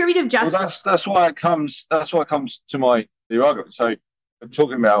distributive justice. Well, that's why it comes to my argument. So I'm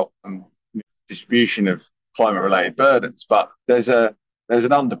talking about distribution of climate-related burdens, but there's an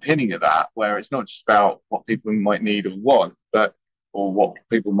underpinning of that where it's not just about what people might need or want, or what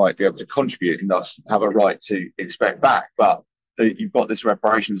people might be able to contribute and thus have a right to expect back, but you've got this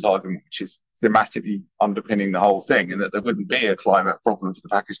reparations argument, which is thematically underpinning the whole thing, and that there wouldn't be a climate problem for the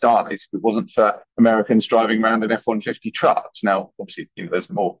Pakistanis if it wasn't for Americans driving around in F-150 trucks. Now, obviously, there's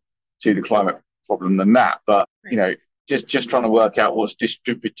more to the climate problem than that, but just trying to work out what's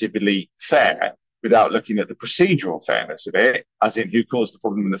distributively fair without looking at the procedural fairness of it, as in who caused the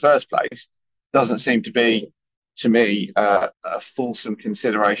problem in the first place, doesn't seem to be, to me, a fulsome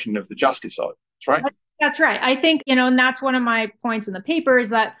consideration of the justice argument, right? That's right. I think, and that's one of my points in the paper is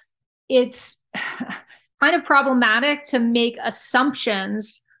that it's kind of problematic to make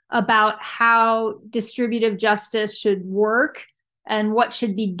assumptions about how distributive justice should work and what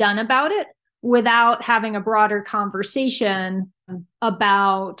should be done about it without having a broader conversation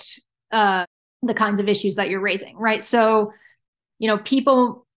about the kinds of issues that you're raising, right? So,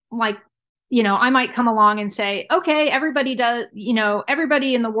 people like, I might come along and say, okay, everybody does,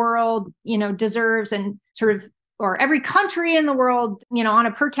 everybody in the world, deserves and sort of, or every country in the world, on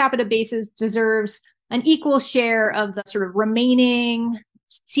a per capita basis deserves an equal share of the sort of remaining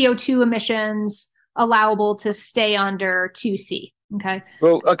CO2 emissions allowable to stay under 2C. Okay.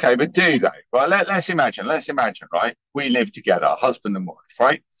 Well, okay, but do they? Right. Let's imagine, right? We live together, husband and wife,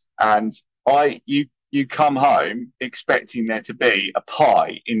 right? And you come home expecting there to be a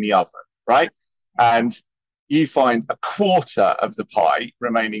pie in the oven. Right? And you find a quarter of the pie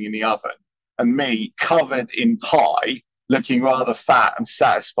remaining in the oven, and me covered in pie, looking rather fat and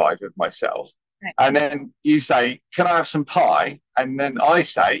satisfied with myself. Right. And then you say, can I have some pie? And then I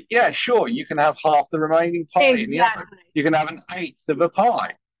say, yeah, sure, you can have half the remaining pie in the oven. You can have an eighth of a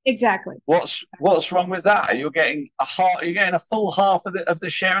pie. Exactly. What's wrong with that? You're getting a full half of the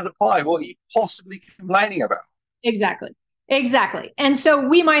share of the pie. What are you possibly complaining about? Exactly. And so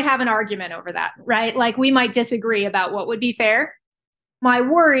we might have an argument over that, right? Like we might disagree about what would be fair. My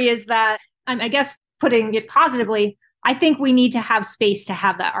worry is that, I guess putting it positively, I think we need to have space to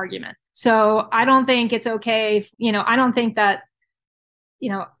have that argument. So I don't think it's okay. I don't think that,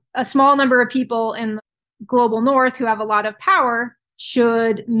 a small number of people in the global north who have a lot of power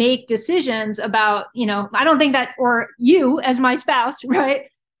should make decisions about, I don't think that, or you as my spouse, right?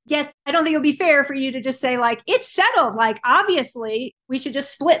 I don't think it would be fair for you to just say like, it's settled. Like, obviously we should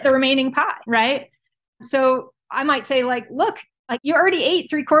just split the remaining pie. Right. So I might say like, look, like you already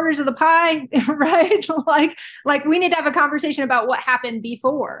ate 3/4 of the pie, right? like we need to have a conversation about what happened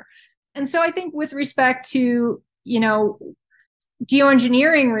before. And so I think with respect to,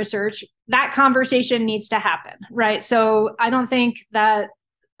 geoengineering research, that conversation needs to happen. Right. So I don't think that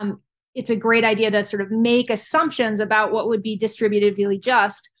it's a great idea to sort of make assumptions about what would be distributively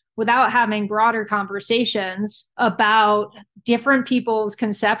just without having broader conversations about different people's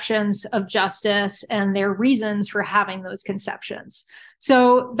conceptions of justice and their reasons for having those conceptions.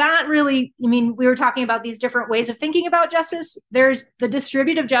 So that really, I mean, we were talking about these different ways of thinking about justice. There's the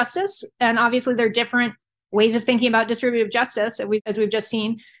distributive justice, and obviously there are different ways of thinking about distributive justice, as we've just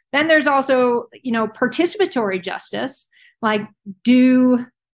seen. Then there's also, participatory justice. Like, do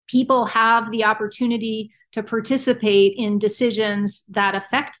people have the opportunity to participate in decisions that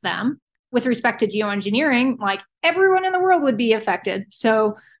affect them? With respect to geoengineering, like, everyone in the world would be affected.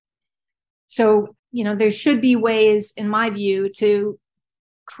 So there should be ways, in my view, to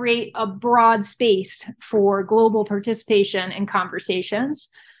create a broad space for global participation in conversations.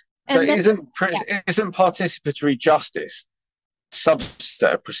 And so isn't participatory justice a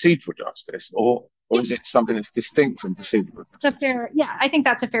subset of procedural justice, or is it something that's distinct from procedural justice? I think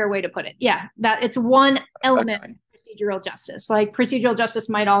that's a fair way to put it. Yeah, that it's one element of procedural justice. Like, procedural justice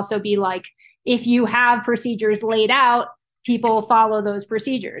might also be like, if you have procedures laid out, people follow those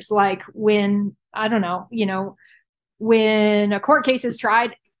procedures. Like, when, I don't know, when a court case is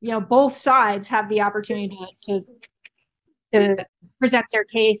tried, both sides have the opportunity to present their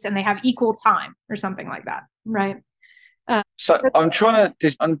case, and they have equal time or something like that, right? So I'm trying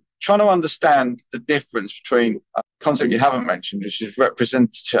to understand the difference between a concept you haven't mentioned, which is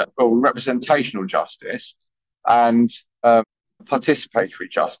representational justice, and participatory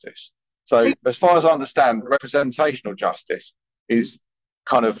justice. So as far as I understand, representational justice is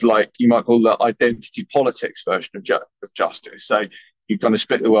kind of like, you might call the identity politics version of justice. So you kind of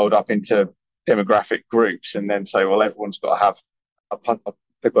split the world up into demographic groups and then say, well, everyone's got to have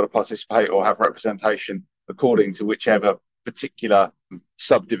they've got to participate or have representation according to whichever particular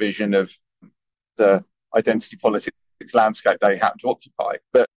subdivision of the identity politics landscape they happen to occupy.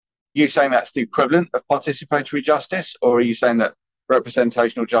 But are you saying that's the equivalent of participatory justice, or are you saying that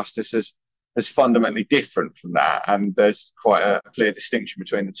representational justice is fundamentally different from that, and there's quite a clear distinction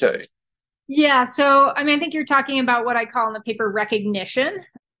between the two? Yeah, so I think you're talking about what I call in the paper recognition.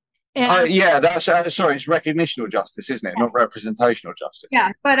 That's sorry, it's recognitional justice, isn't it? Not representational justice. Yeah,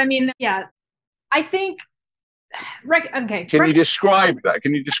 but I think okay. Can you describe that?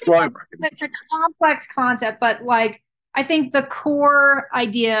 Can you describe recognition? It's a complex concept, but like, I think the core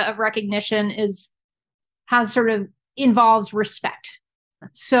idea of recognition involves respect.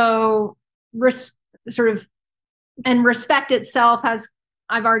 So and respect itself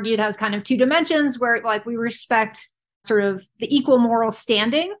I've argued, has kind of two dimensions, where like we respect sort of the equal moral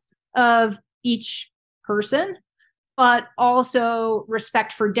standing of each person, but also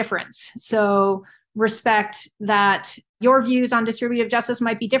respect for difference. So respect that your views on distributive justice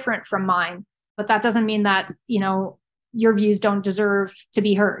might be different from mine, but that doesn't mean that, your views don't deserve to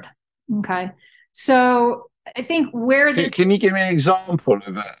be heard. Okay. So I think can you give me an example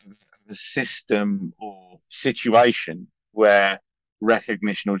of a system or situation where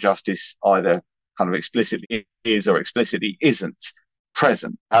recognitional justice either kind of explicitly is or explicitly isn't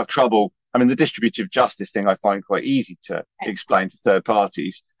present? I have trouble. The distributive justice thing I find quite easy to explain to third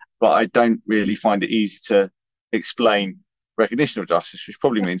parties, but I don't really find it easy to explain recognitional justice, which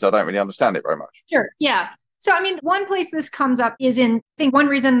probably means I don't really understand it very much. Sure. Yeah. So, one place this comes up is I think one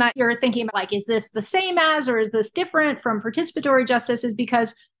reason that you're thinking about, like, is this the same as, or is this different from participatory justice, is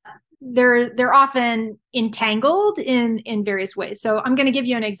because they're often entangled in various ways. So I'm going to give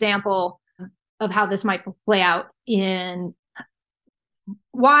you an example of how this might play out in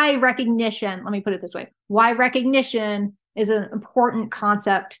why recognition, let me put it this way, why recognition is an important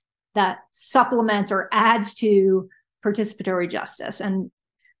concept that supplements or adds to participatory justice. And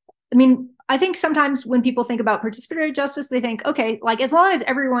I think sometimes when people think about participatory justice, they think, okay, like, as long as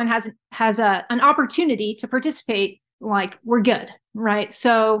everyone has an opportunity to participate, like, we're good, right?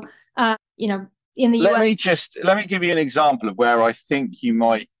 So, in the US, let me give you an example of where I think you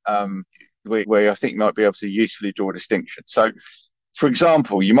might, where I think you might be able to usefully draw a distinction. So, for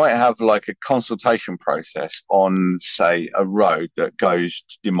example, you might have like a consultation process on, say, a road that goes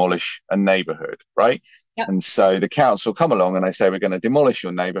to demolish a neighborhood, right? Yep. And so the council come along and they say, we're going to demolish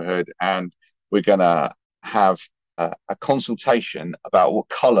your neighborhood, and we're going to have a consultation about what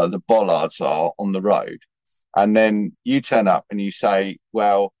color the bollards are on the road. And then you turn up and you say,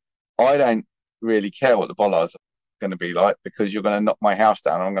 well, I don't really care what the bollards are going to be like, because you're going to knock my house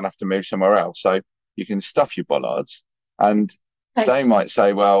down and I'm going to have to move somewhere else. So you can stuff your bollards. And they might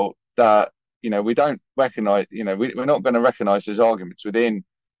say, well, that, we don't recognize, we're not going to recognize those arguments within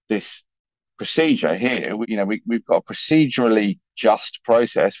this procedure here. We've got a procedurally just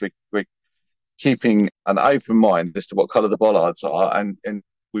process. We're keeping an open mind as to what color the bollards are. And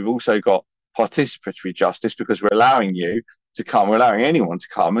we've also got participatory justice, because we're allowing you to come, we're allowing anyone to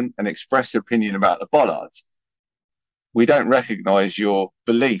come and express their opinion about the bollards. We don't recognise your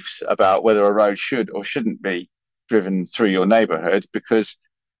beliefs about whether a road should or shouldn't be driven through your neighbourhood, because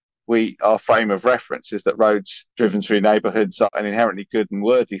our frame of reference is that roads driven through neighbourhoods are an inherently good and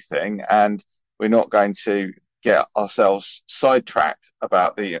worthy thing, and we're not going to get ourselves sidetracked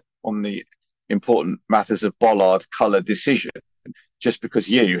on the important matters of bollard colour decision just because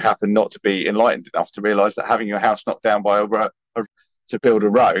you happen not to be enlightened enough to realise that having your house knocked down by to build a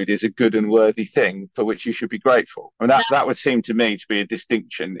road is a good and worthy thing for which you should be grateful. I mean, that would seem to me to be a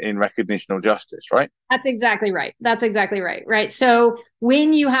distinction in recognitional justice, right? That's exactly right. That's exactly right. Right. So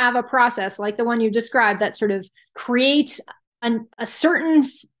when you have a process like the one you described that sort of creates a certain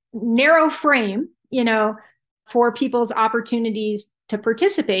narrow frame, for people's opportunities to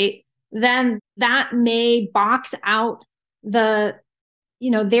participate, then that may box out their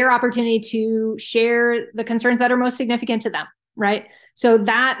opportunity to share the concerns that are most significant to them. Right. So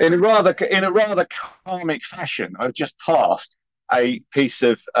that in a rather comic fashion, I've just passed a piece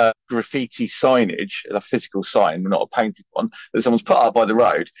of graffiti signage, a physical sign, not a painted one, that someone's put up by the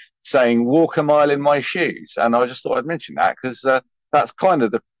road saying "Walk a mile in my shoes," and I just thought I'd mention that because that's kind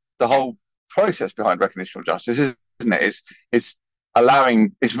of the whole process behind recognitional justice, isn't it? It's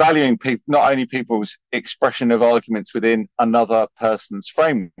valuing people, not only people's expression of arguments within another person's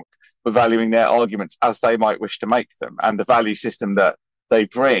framework, but valuing their arguments as they might wish to make them, and the value system that they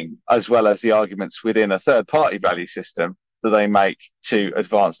bring, as well as the arguments within a third-party value system that they make to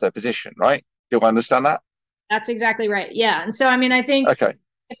advance their position, right? Do I understand that? That's exactly right. Yeah. And so, I mean, I think if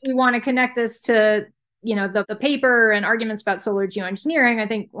we want to connect this to, the paper and arguments about solar geoengineering, I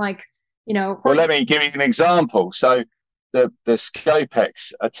think well, let me give you an example. So the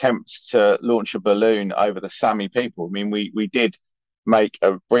Scopex attempts to launch a balloon over the Sami people. I mean, we did make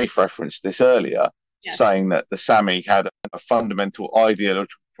a brief reference to this earlier, yes, saying that the Sami had a fundamental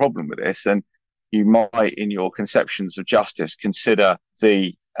ideological problem with this, and you might, in your conceptions of justice, consider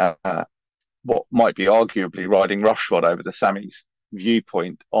the what might be arguably riding roughshod over the Sami's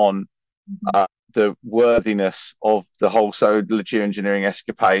viewpoint on the worthiness of the whole solar geoengineering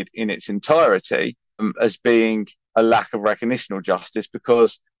escapade in its entirety as being a lack of recognitional justice,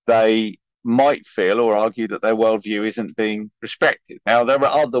 because they might feel or argue that their worldview isn't being respected. Now, there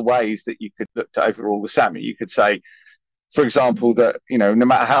are other ways that you could look to overrule the Sami. You could say, for example, that, no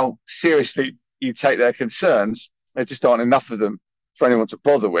matter how seriously you take their concerns, there just aren't enough of them for anyone to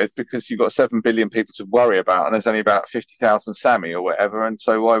bother with, because you've got 7 billion people to worry about, and there's only about 50,000 Sami or whatever. And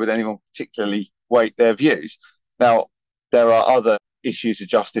so why would anyone particularly weight their views? Now, there are other issues of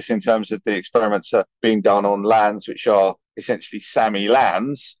justice in terms of the experiments that are being done on lands which are essentially Sami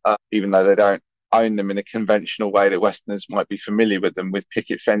lands, even though they don't own them in a conventional way that Westerners might be familiar with them, with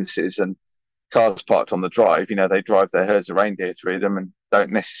picket fences and cars parked on the drive. They drive their herds of reindeer through them and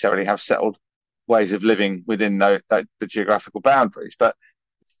don't necessarily have settled ways of living within the geographical boundaries. But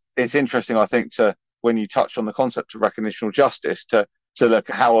it's interesting, I think, when you touch on the concept of recognitional justice, to look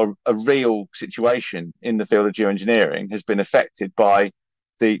at how a real situation in the field of geoengineering has been affected by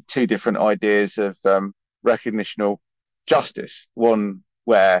the two different ideas of recognitional justice. One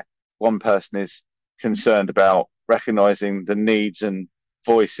where one person is concerned about recognizing the needs and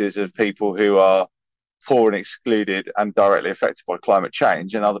voices of people who are poor and excluded and directly affected by climate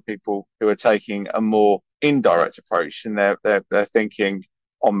change, and other people who are taking a more indirect approach, and they're thinking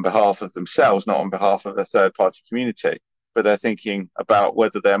on behalf of themselves, not on behalf of a third party community, but they're thinking about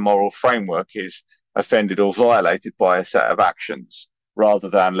whether their moral framework is offended or violated by a set of actions, rather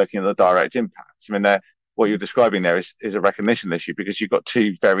than looking at the direct impacts. I mean, what you're describing there is a recognition issue, because you've got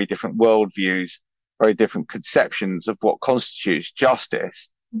two very different worldviews, very different conceptions of what constitutes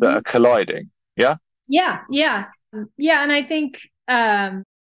justice that are colliding. Yeah? Yeah. And I think that's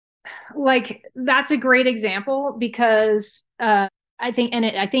a great example, because I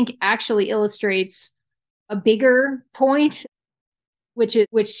think actually illustrates a bigger point,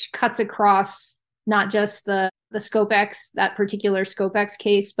 which cuts across not just the Scopex, that particular Scopex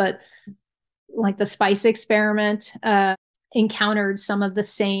case, but like the SPICE experiment encountered some of the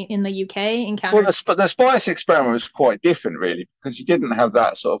same in the UK. Well, the SPICE experiment was quite different, really, because you didn't have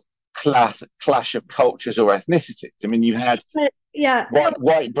that sort of clash of cultures or ethnicities. I mean, you had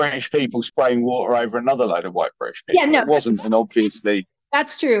white British people spraying water over another load of white British people. Yeah, no, it wasn't an obviously.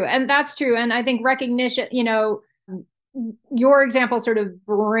 That's true. And I think recognition, your example sort of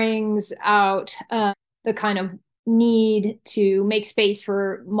brings out the kind of need to make space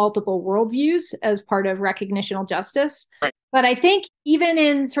for multiple worldviews as part of recognitional justice. Right. But I think even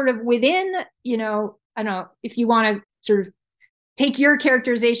in sort of within, I don't know, if you want to sort of take your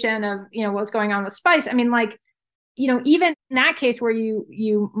characterization of, what's going on with SPICE, I mean, even in that case where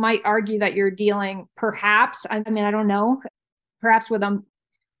you might argue that you're dealing perhaps, I mean, I don't know, perhaps with a,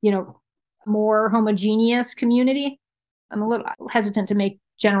 more homogeneous community. I'm a little hesitant to make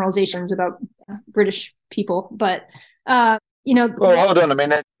generalizations about British people, but well, hold on. I mean,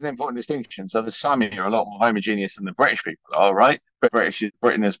 that's an important distinction. So the Sami are a lot more homogeneous than the British people are, right? But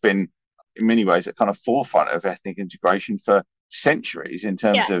Britain has been, in many ways, at kind of forefront of ethnic integration for centuries in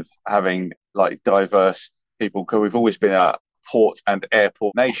terms of having like diverse people. Because we've always been a port and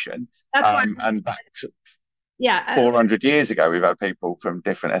airport nation, and back 400 years ago, we've had people from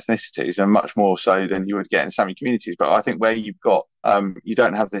different ethnicities, and much more so than you would get in Sami communities. But I think where you've got, you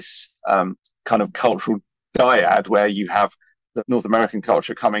don't have this kind of cultural dyad where you have the North American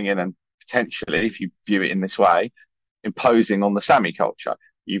culture coming in and potentially, if you view it in this way, imposing on the Sami culture.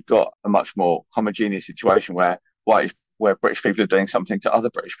 You've got a much more homogeneous situation where British people are doing something to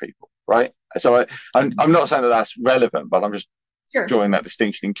other British people, right? So I'm not saying that that's relevant, but I'm just drawing that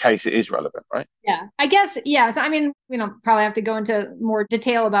distinction in case it is relevant, right? Yeah, I guess, yeah. So, I mean, probably have to go into more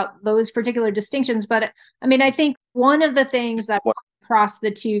detail about those particular distinctions. But I mean, I think one of the things that across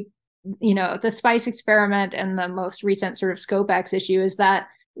the two, the SPICE experiment and the most recent sort of ScopeX issue is that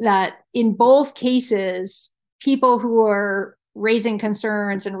in both cases, people who are raising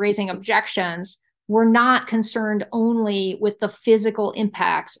concerns and raising objections were not concerned only with the physical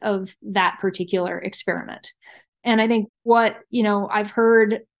impacts of that particular experiment. And I think what, I've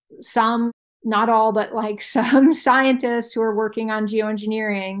heard some, not all, but like some scientists who are working on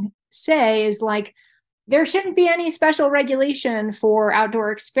geoengineering say is like, there shouldn't be any special regulation for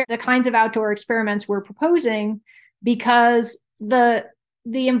the kinds of outdoor experiments we're proposing, because the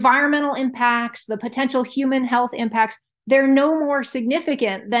environmental impacts, the potential human health impacts, they're no more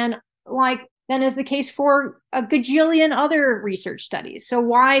significant than is the case for a gajillion other research studies. So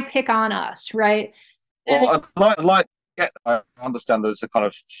why pick on us, right? Well, I understand there's a kind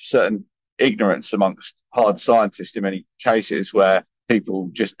of certain ignorance amongst hard scientists in many cases where people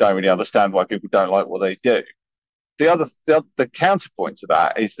just don't really understand why people don't like what they do. The counterpoint to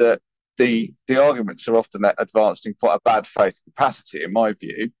that is that the arguments are often advanced in quite a bad faith capacity, in my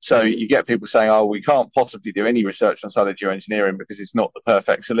view. So you get people saying, "Oh, we can't possibly do any research on solar geoengineering because it's not the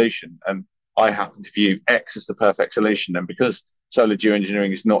perfect solution," and I happen to view X as the perfect solution, and because solar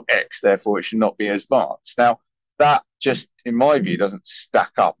geoengineering is not X, therefore it should not be advanced. Now, that just, in my view, doesn't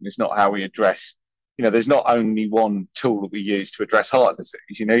stack up, and it's not how we address. There's not only one tool that we use to address heart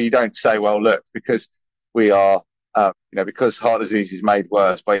disease. You don't say, well, look, because we are, because heart disease is made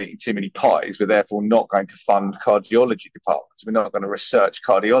worse by eating too many pies, we're therefore not going to fund cardiology departments. We're not going to research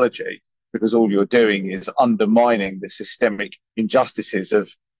cardiology, because all you're doing is undermining the systemic injustices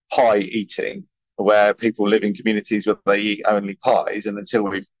of pie eating, where people live in communities where they eat only pies, and until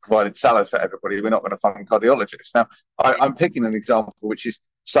we've provided salad for everybody, we're not going to fund cardiologists. Now, I'm picking an example which is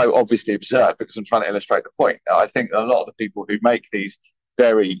so obviously absurd because I'm trying to illustrate the point. I think a lot of the people who make these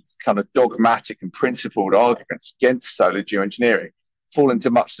very kind of dogmatic and principled arguments against solar geoengineering fall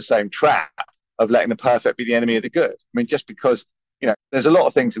into much the same trap of letting the perfect be the enemy of the good. I mean, just because there's a lot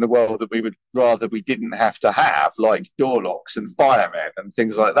of things in the world that we would rather we didn't have to have, like door locks and firemen and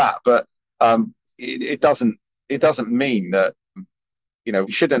things like that. But it doesn't mean that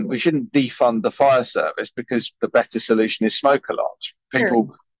we shouldn't defund the fire service because the better solution is smoke alarms.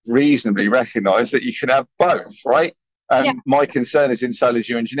 People reasonably recognise that you can have both, right? And my concern is in solar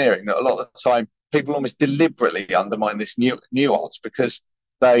geoengineering that a lot of the time people almost deliberately undermine this nuance because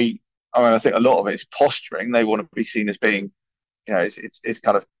I think a lot of it is posturing. They want to be seen as being, it's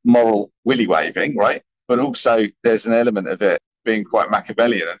kind of moral willy waving, right? But also there's an element of it being quite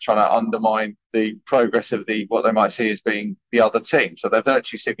Machiavellian and trying to undermine the progress of what they might see as being the other team. So they're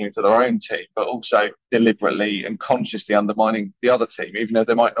virtue signaling to their own team, but also deliberately and consciously undermining the other team, even though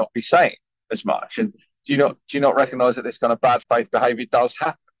they might not be saying as much. And do you not recognise that this kind of bad faith behaviour does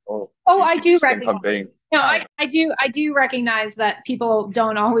happen? I do recognize. I do recognize that people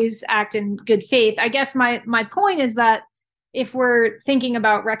don't always act in good faith. I guess my point is that if we're thinking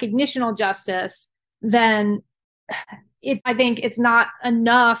about recognitional justice, then I think it's not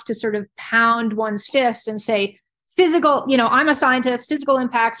enough to sort of pound one's fist and say physical, I'm a scientist, physical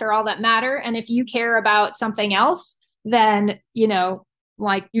impacts are all that matter. And if you care about something else, then, you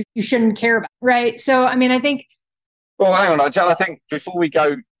shouldn't care about, right? So, I mean, I think. Well, hang on, I think before we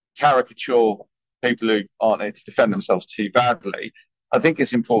go caricature people who aren't here to defend themselves too badly, I think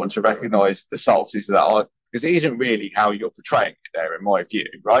it's important to recognise the subtleties of that argument, because it isn't really how you're portraying it there, in my view,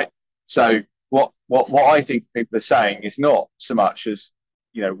 right? So what I think people are saying is not so much as,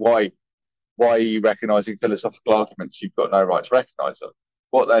 why are you recognising philosophical arguments you've got no right to recognise them?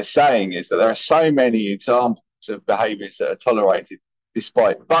 What they're saying is that there are so many examples of behaviours that are tolerated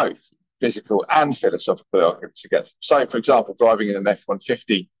despite both physical and philosophical arguments against them. So, for example, driving in an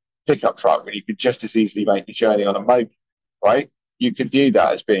F-150 pickup truck when you could just as easily make a journey on a moped, right? You could view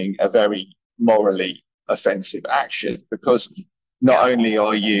that as being a very morally offensive action, because not only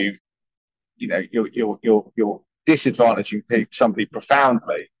are you're disadvantaging somebody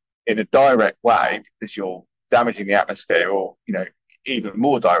profoundly in a direct way because you're damaging the atmosphere, or even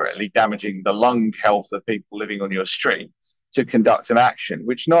more directly damaging the lung health of people living on your street, to conduct an action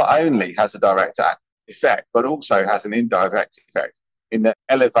which not only has a direct effect but also has an indirect effect in that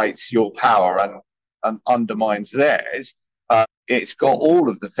elevates your power and undermines theirs. It's got all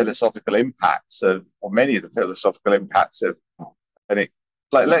of the philosophical impacts of, or many of the philosophical impacts of, and it,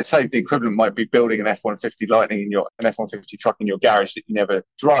 like, let's say the equivalent might be building an F-150 Lightning an F-150 truck in your garage that you never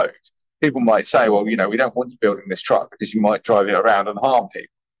drove. People might say, well, we don't want you building this truck because you might drive it around and harm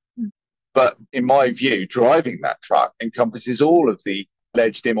people. But in my view, driving that truck encompasses all of the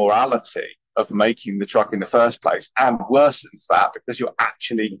alleged immorality of making the truck in the first place, and worsens that because you're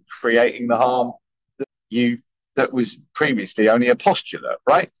actually creating the harm that was previously only a postulate,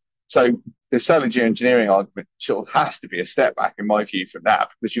 right? So the solar geoengineering argument sort of has to be a step back, in my view, from that,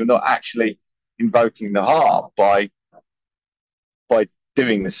 because you're not actually invoking the harm by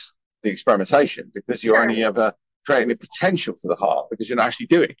doing the experimentation, because you're only ever creating the potential for the harm because you're not actually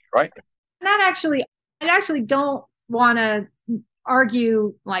doing it, right? I actually don't want to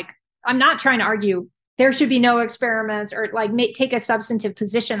argue, like, I'm not trying to argue there should be no experiments or like take a substantive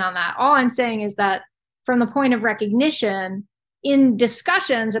position on that. All I'm saying is that from the point of recognition in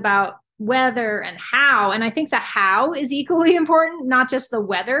discussions about whether and how, and I think the how is equally important, not just the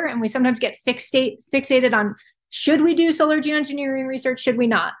whether. And we sometimes get fixated on, should we do solar geoengineering research? Should we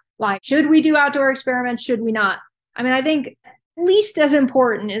not? Like, should we do outdoor experiments? Should we not? I mean, I think at least as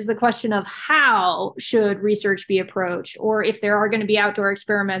important is the question of how should research be approached, or if there are going to be outdoor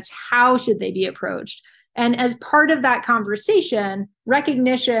experiments, how should they be approached? And as part of that conversation,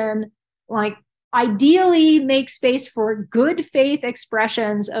 recognition, like, ideally make space for good faith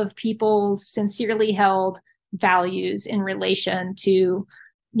expressions of people's sincerely held values in relation to,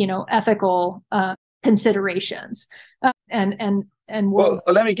 ethical considerations. Well,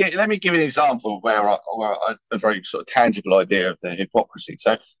 let me give an example where a very sort of tangible idea of the hypocrisy.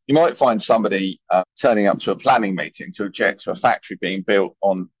 So you might find somebody turning up to a planning meeting to object to a factory being built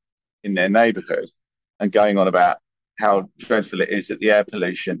in their neighbourhood, and going on about how dreadful it is that the air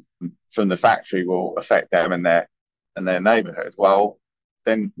pollution from the factory will affect them and their neighbourhood. Well,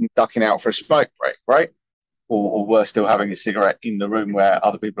 then ducking out for a smoke break, right? Or worse still, having a cigarette in the room where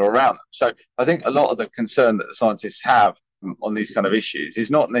other people are around them. So I think a lot of the concern that the scientists have on these kind of issues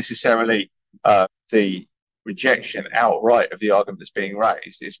is not necessarily the rejection outright of the argument that's being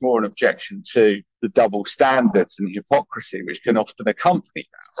raised. It's more an objection to the double standards and the hypocrisy which can often accompany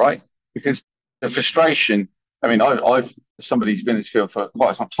that, right? Because the frustration, I mean, I've somebody who's been in this field for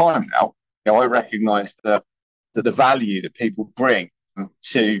quite some time now, I recognise that the value that people bring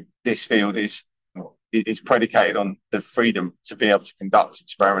to this field is predicated on the freedom to be able to conduct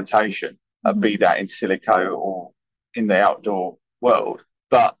experimentation, be that in silico or in the outdoor world.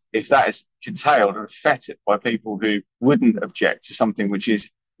 But if that is curtailed and fettered by people who wouldn't object to something which is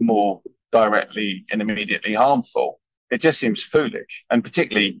more directly and immediately harmful, it just seems foolish. And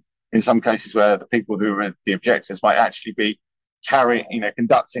particularly in some cases where the people who are the objectors might actually be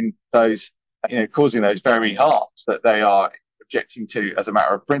conducting those, causing those very harms that they are objecting to as a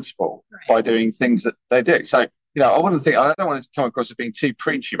matter of principle, right, by doing things that they do. So, I don't want to come across as being too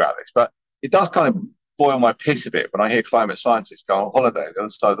preachy about this, but it does kind of boil my piss a bit when I hear climate scientists go on holiday on the other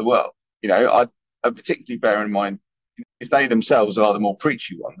side of the world. I particularly bear in mind if they themselves are the more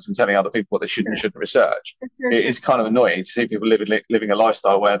preachy ones and telling other people what they should and shouldn't research. It is kind of annoying to see people living a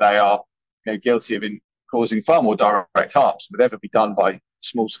lifestyle where they are guilty of causing far more direct harms than would ever be done by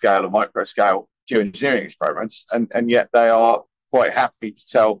small scale or micro scale geoengineering experiments, and yet they are quite happy to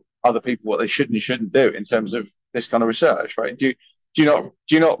tell other people what they should and shouldn't do in terms of this kind of research, right? Do you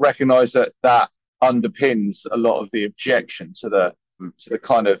not recognise that underpins a lot of the objection to the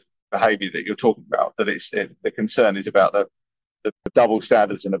kind of behaviour that you're talking about? That the concern is about the double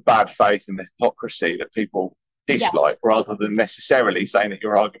standards and the bad faith and the hypocrisy that people dislike, rather than necessarily saying that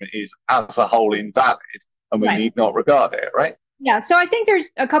your argument is as a whole invalid and we need not regard it, right? Yeah, so I think there's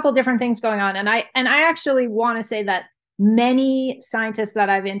a couple different things going on, and I actually want to say that many scientists that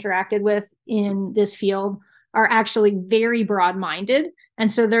I've interacted with in this field are actually very broad-minded,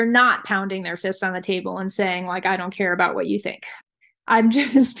 and so they're not pounding their fist on the table and saying, like, I don't care about what you think. I'm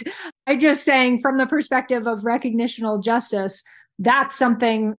just saying, from the perspective of recognitional justice, that's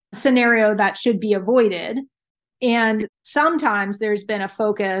scenario that should be avoided. And sometimes there's been a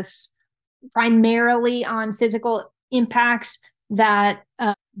focus primarily on physical impacts that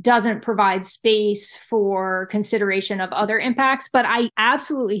doesn't provide space for consideration of other impacts. But I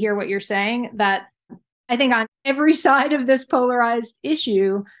absolutely hear what you're saying, that I think on every side of this polarized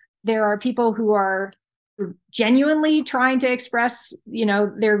issue, there are people who are genuinely trying to express,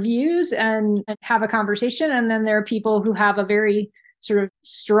 their views and have a conversation. And then there are people who have a very very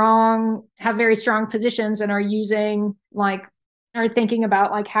strong positions and are thinking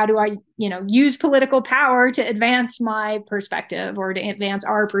about how do I, use political power to advance my perspective or to advance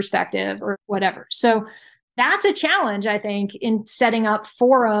our perspective or whatever. So that's a challenge, I think, in setting up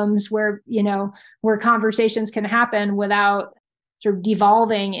forums where conversations can happen without sort of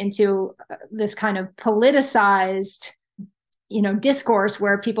devolving into this kind of politicized, discourse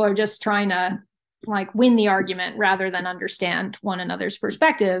where people are just trying to win the argument rather than understand one another's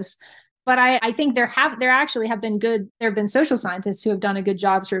perspectives. But I think there have been social scientists who have done a good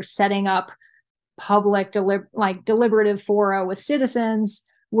job sort of setting up public deliberative fora with citizens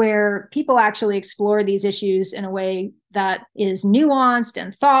where people actually explore these issues in a way that is nuanced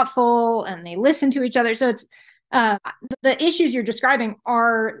and thoughtful, and they listen to each other. So it's the issues you're describing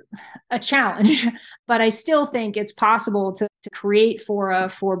are a challenge, but I still think it's possible to create fora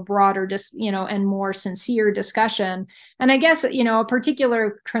for broader, and more sincere discussion. And I guess, a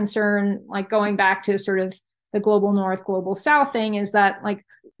particular concern, going back to sort of the global north, global south thing, is that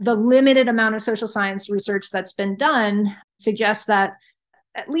the limited amount of social science research that's been done suggests that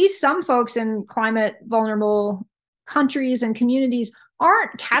at least some folks in climate vulnerable countries and communities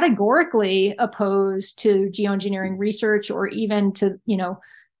aren't categorically opposed to geoengineering research, or even to,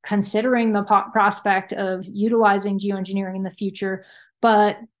 considering the prospect of utilizing geoengineering in the future.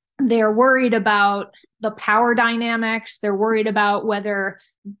 But they're worried about the power dynamics. They're worried about whether,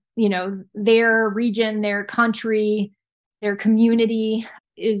 their region, their country, their community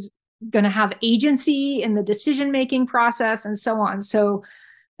is going to have agency in the decision-making process, and so on. So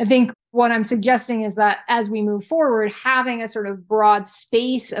I think what I'm suggesting is that as we move forward, having a sort of broad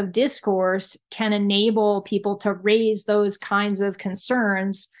space of discourse can enable people to raise those kinds of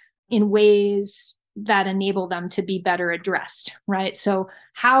concerns in ways that enable them to be better addressed, right? So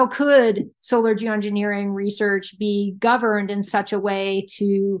how could solar geoengineering research be governed in such a way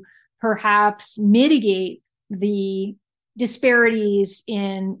to perhaps mitigate the disparities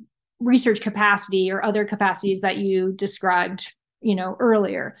in research capacity or other capacities that you described,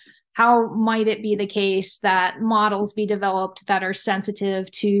 earlier? How might it be the case that models be developed that are sensitive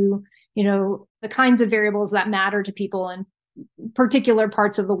to, the kinds of variables that matter to people in particular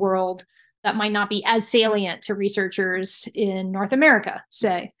parts of the world that might not be as salient to researchers in North America,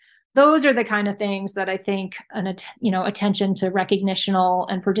 say? Those are the kind of things that I think attention to recognitional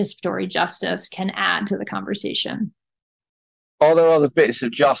and participatory justice can add to the conversation. Are there other bits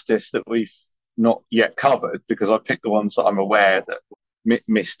of justice that we've not yet covered? Because I picked the ones that I'm aware that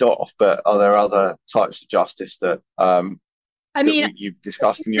missed off, but are there other types of justice that you've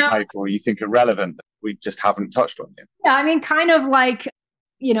discussed in your paper, or you think are relevant that we just haven't touched on yet? Yeah, kind of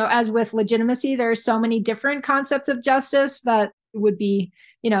as with legitimacy, there are so many different concepts of justice that would be,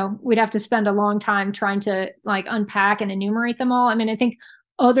 we'd have to spend a long time trying to unpack and enumerate them all. I think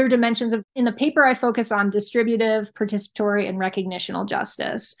other dimensions in the paper, I focus on distributive, participatory, and recognitional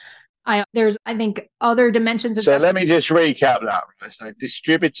justice. There's other dimensions of. So let me just recap that. So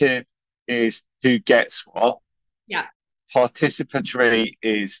distributive is who gets what. Yeah. Participatory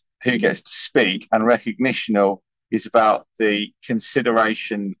is who gets to speak, and recognitional is about the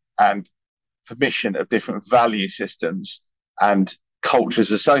consideration and permission of different value systems and cultures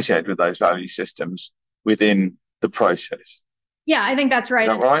associated with those value systems within the process. Yeah, I think that's right.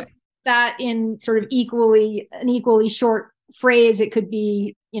 Is that right? That in sort of an equally short phrase, it could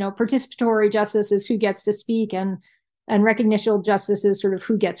be, participatory justice is who gets to speak, and recognitional justice is sort of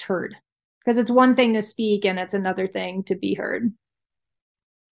who gets heard. Because it's one thing to speak and it's another thing to be heard.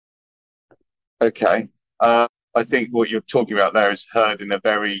 Okay. I think what you're talking about there is heard in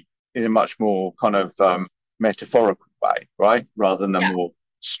a much more kind of metaphorical way, right? Rather than a more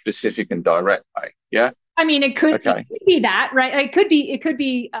specific and direct way. Yeah. It could be that, right? It could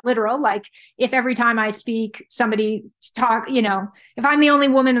be literal. Like if every time I speak, somebody if I'm the only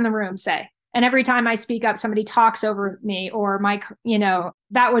woman in the room, say, and every time I speak up, somebody talks over me, or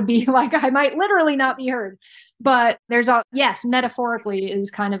that would be I might literally not be heard. But there's metaphorically is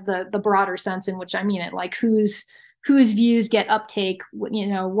kind of the broader sense in which I mean it, like whose views get uptake,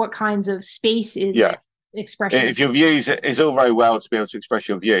 what kinds of space is expression. If your views, it's all very well to be able to express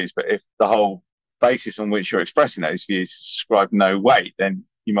your views, but if the whole basis on which you're expressing those views ascribe no weight, then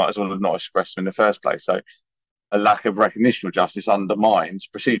you might as well have not expressed them in the first place. So a lack of recognition of justice undermines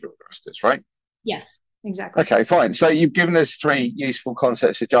procedural justice, right? Yes, exactly. Okay, fine. So you've given us three useful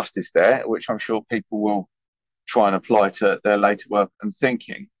concepts of justice there, which I'm sure people will try and apply to their later work and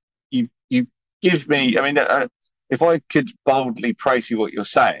thinking. You give me, I mean, if I could boldly praise you, what you're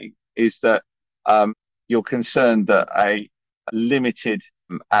saying is that you're concerned that a limited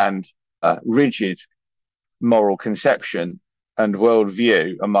and rigid moral conception and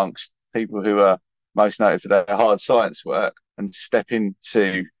worldview amongst people who are most noted for their hard science work and step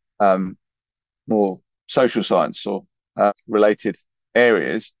into more social science or related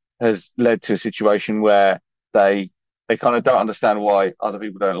areas has led to a situation where they kind of don't understand why other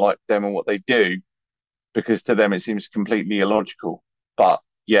people don't like them and what they do, because to them it seems completely illogical. But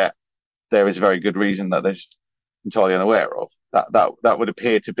yet there is a very good reason that they're just entirely unaware of. That would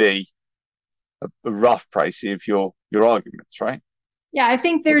appear to be a rough précis of your arguments, right? Yeah, I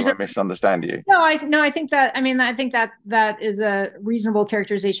think there's I misunderstand you. No, I think that, I mean, I think that that is a reasonable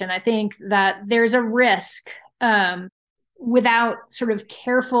characterization. I think that there's a risk without sort of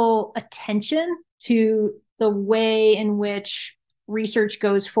careful attention to the way in which research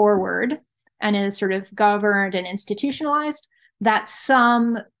goes forward and is sort of governed and institutionalized, that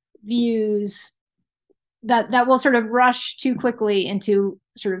some views that will sort of rush too quickly into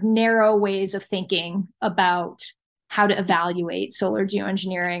sort of narrow ways of thinking about how to evaluate solar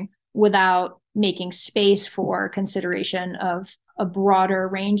geoengineering without making space for consideration of a broader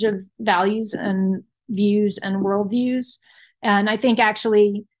range of values and views and worldviews. And I think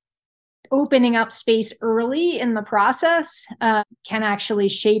actually opening up space early in the process can actually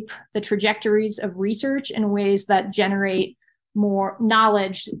shape the trajectories of research in ways that generate more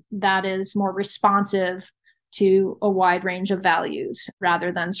knowledge that is more responsive to a wide range of values,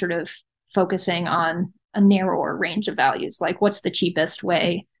 rather than sort of focusing on a narrower range of values, like what's the cheapest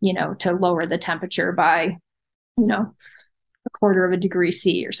way, to lower the temperature by, a quarter of a degree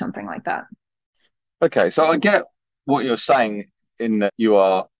C or something like that. Okay, so I get what you're saying in that you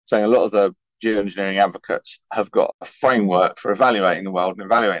are saying a lot of the geoengineering advocates have got a framework for evaluating the world and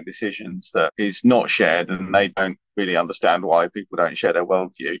evaluating decisions that is not shared, and they don't really understand why people don't share their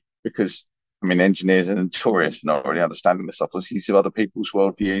worldview, because engineers are notorious for not really understanding the subtleties of other people's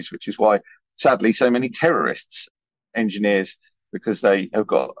worldviews, which is why sadly so many terrorists engineers, because they have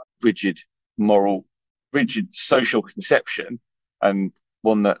got rigid social conception, and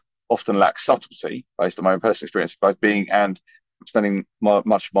one that often lacks subtlety, based on my own personal experience of both being and spending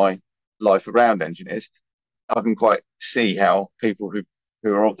much of my life around engineers. I can quite see how people who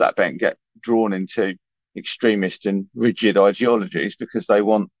are of that bent get drawn into extremist and rigid ideologies, because they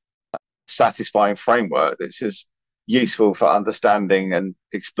want a satisfying framework that's as useful for understanding and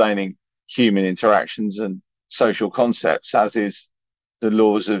explaining human interactions and social concepts as is the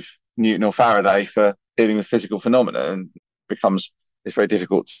laws of Newton or Faraday for dealing with physical phenomena. And it's very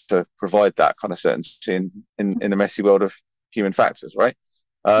difficult to provide that kind of certainty in the messy world of human factors, right?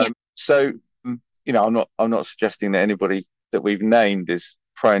 So, I'm not suggesting that anybody that we've named is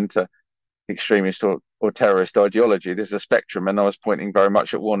prone to extremist or terrorist ideology. There's a spectrum, and I was pointing very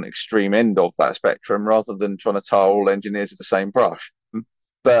much at one extreme end of that spectrum, rather than trying to tar all engineers with the same brush.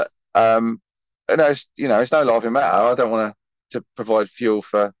 But it's no laughing matter. I don't want to provide fuel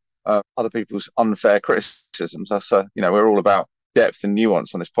for other people's unfair criticisms. That's we're all about depth and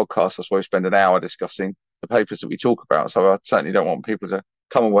nuance on this podcast. That's why we spend an hour discussing the papers that we talk about. So I certainly don't want people to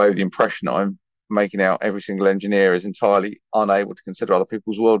come away with the impression that I'm making out every single engineer is entirely unable to consider other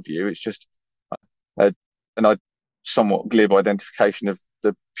people's worldview. It's just a somewhat glib identification of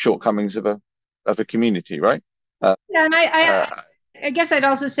the shortcomings of a community, right? And I guess I'd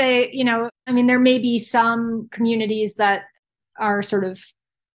also say, there may be some communities that are sort of,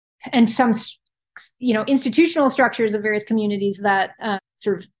 and some, institutional structures of various communities that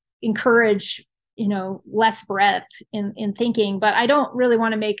sort of encourage, less breadth in thinking. But I don't really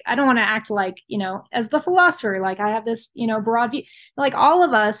want to act like, as the philosopher, like I have this, broad view. Like all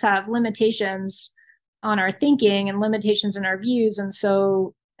of us have limitations on our thinking and limitations in our views.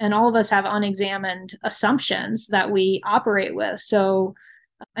 And all of us have unexamined assumptions that we operate with. So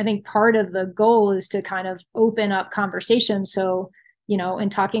I think part of the goal is to kind of open up conversation. So, in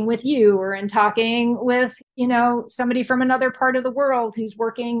talking with you, or in talking with, somebody from another part of the world who's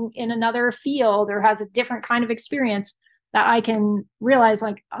working in another field or has a different kind of experience, that I can realize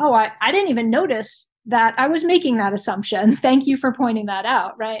like, oh, I didn't even notice that I was making that assumption. Thank you for pointing that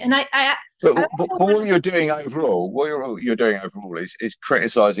out. Right. And But what you're doing overall, is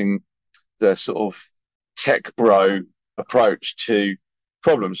criticizing the sort of tech bro approach to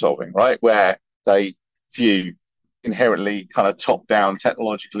problem solving, right? Where they view inherently kind of top-down,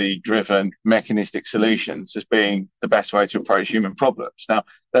 technologically driven, mechanistic solutions as being the best way to approach human problems. Now,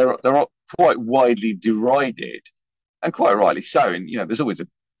 they're quite widely derided, and quite rightly so. And there's always a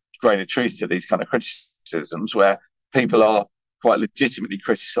grain of truth to these kind of criticisms where people are quite legitimately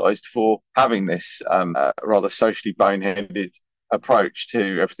criticised for having this rather socially boneheaded approach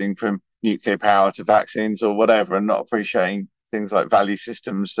to everything from nuclear power to vaccines or whatever, and not appreciating things like value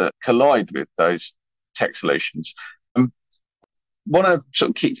systems that collide with those tech solutions. Want to sort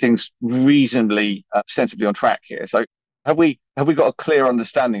of keep things reasonably sensibly on track here. So have we got a clear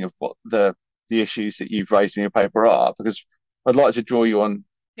understanding of what the issues that you've raised in your paper are? Because I'd like to draw you on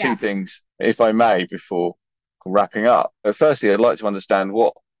two things, if I may, before wrapping up. Firstly, I'd like to understand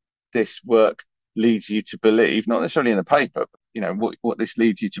what this work leads you to believe, not necessarily in the paper, but what this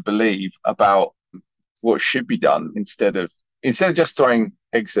leads you to believe about what should be done instead of just throwing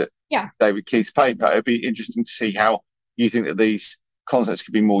eggs at David Keith's paper. It'd be interesting to see how you think that these concepts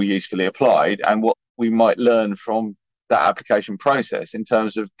could be more usefully applied, and what we might learn from that application process in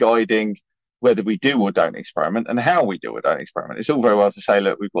terms of guiding whether we do or don't experiment and how we do or don't experiment. It's all very well to say,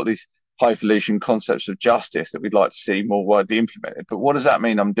 look, we've got these highfalutin concepts of justice that we'd like to see more widely implemented, but what does that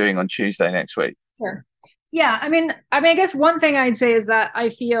mean I'm doing on Tuesday next week? Sure. Yeah, I mean, I guess one thing I'd say is that I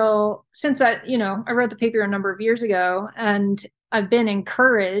feel, since I wrote the paper a number of years ago, and I've been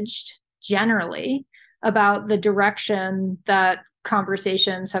encouraged generally about the direction that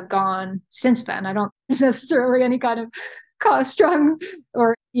conversations have gone since then. I don't necessarily any kind of strong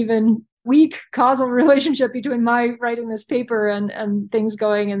or even weak causal relationship between my writing this paper and things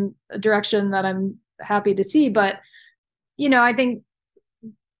going in a direction that I'm happy to see. But, I think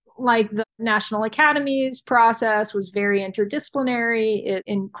like the National Academies process was very interdisciplinary. It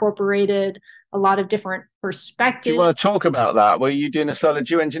incorporated a lot of different perspectives. Do you want to talk about that? Were you doing a solo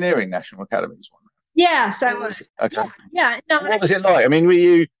geoengineering National Academies one? Yes, I was. Okay. Yeah. No, what was it like? I mean, were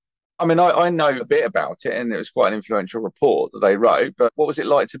you? I mean, I know a bit about it, and it was quite an influential report that they wrote. But what was it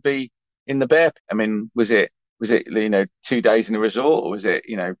like to be in the Bear? I mean, was it 2 days in a resort, or was it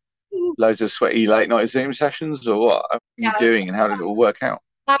loads of sweaty late night Zoom sessions, or what were you doing, and how did it all work out?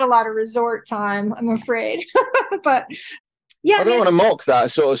 Not a lot of resort time, I'm afraid. But yeah, I don't want to mock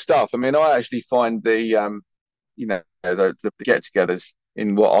that sort of stuff. I mean, I actually find the get-togethers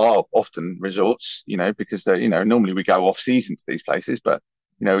in what are often resorts, because they, normally we go off season to these places, but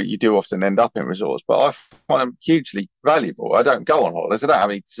you do often end up in resorts. But I find them hugely valuable. I don't go on holidays. I don't have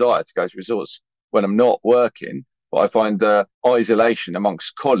any desire to go to resorts when I'm not working. But I find isolation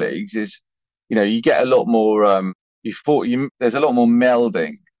amongst colleagues is, you get a lot more. There's a lot more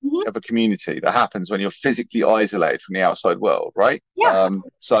melding of a community that happens when you're physically isolated from the outside world, right? Yeah.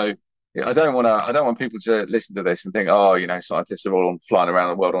 So I don't want people to listen to this and think, scientists are all flying around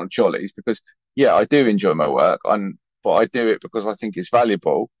the world on jollies, because I do enjoy my work, but I do it because I think it's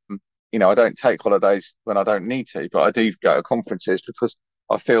valuable. I don't take holidays when I don't need to, but I do go to conferences because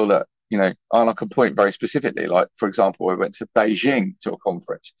I feel that, and I can point very specifically, like, for example, I went to Beijing to a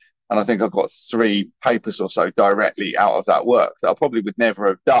conference, and I think I've got 3 papers or so directly out of that work that I probably would never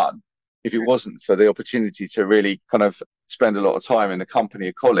have done if it wasn't for the opportunity to really kind of spend a lot of time in the company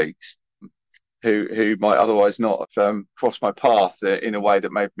of colleagues who might otherwise not have crossed my path in a way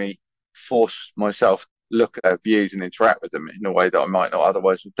that made me force myself look at their views and interact with them in a way that I might not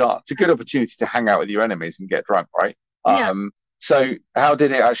otherwise have done. It's a good opportunity to hang out with your enemies and get drunk, right? Yeah. So how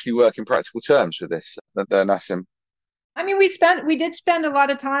did it actually work in practical terms with this, the NASEM? I mean, we did spend a lot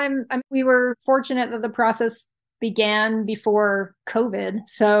of time. I mean, we were fortunate that the process began before COVID,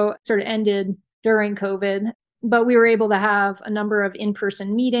 so it sort of ended during COVID. But we were able to have a number of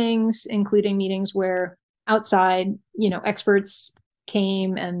in-person meetings, including meetings where outside, experts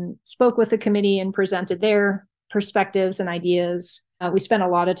came and spoke with the committee and presented their perspectives and ideas. We spent a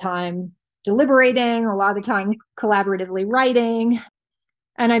lot of time deliberating, a lot of time collaboratively writing.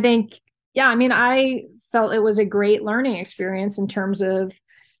 And I think, I felt it was a great learning experience in terms of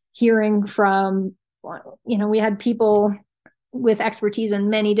hearing from, we had people with expertise in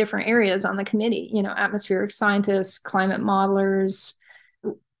many different areas on the committee, atmospheric scientists, climate modelers,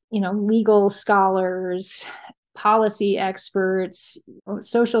 legal scholars, policy experts,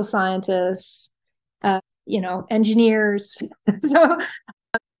 social scientists, engineers. So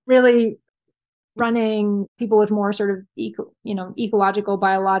really running people with more sort of ecological,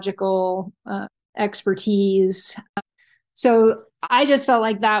 biological expertise. So I just felt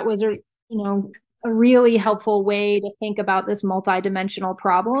like that was a really helpful way to think about this multidimensional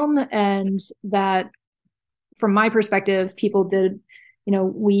problem, and that from my perspective, people did,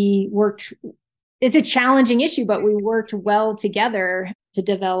 we worked, it's a challenging issue, but we worked well together to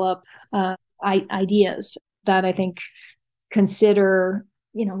develop ideas. that I think consider,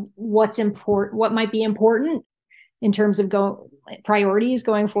 what's important, what might be important in terms of priorities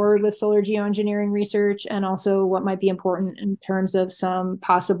going forward with solar geoengineering research, and also what might be important in terms of some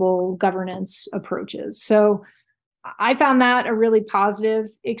possible governance approaches. So I found that a really positive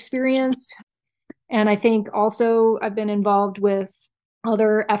experience. And I think also I've been involved with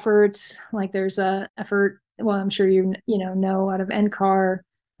other efforts, like there's a effort, well, I'm sure know out of NCAR,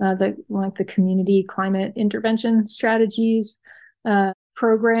 the Community Climate Intervention Strategies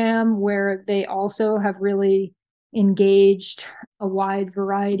program, where they also have really engaged a wide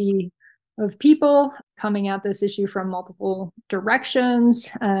variety of people coming at this issue from multiple directions.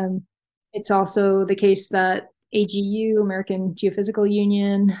 It's also the case that AGU, American Geophysical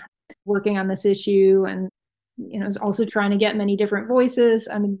Union, working on this issue, and is also trying to get many different voices.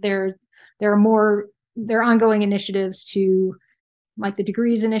 I mean, there are ongoing initiatives to, like the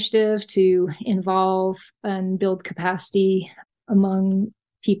Degrees Initiative, to involve and build capacity among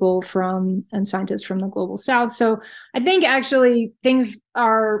people and scientists from the global South. So I think actually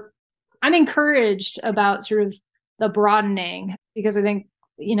I'm encouraged about sort of the broadening, because I think,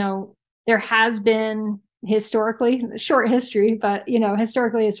 there has been historically, short history, but,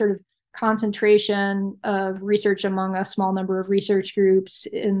 historically a sort of concentration of research among a small number of research groups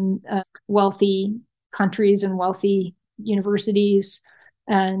in wealthy countries and wealthy universities.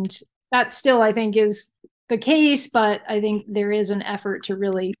 And that still, I think, is the case, but I think there is an effort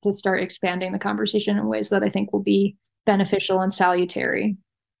to start expanding the conversation in ways that I think will be beneficial and salutary.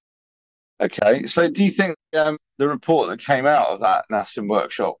 Okay, so do you think the report that came out of that NASEM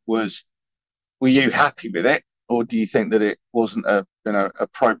workshop were you happy with it, or do you think that it wasn't a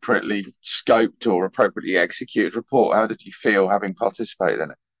appropriately scoped or appropriately executed report? How did you feel having participated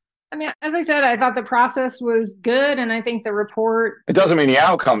in it? I mean, as I said, I thought the process was good, and I think the report. It doesn't mean the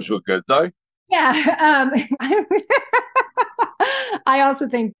outcomes were good, though. Yeah, I also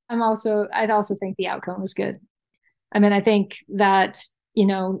think the outcome was good. I mean, I think that we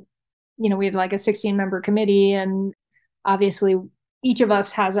have like a 16-member committee, and obviously each of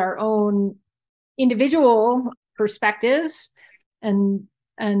us has our own individual perspectives, and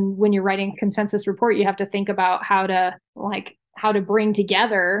when you're writing a consensus report, you have to think about how to bring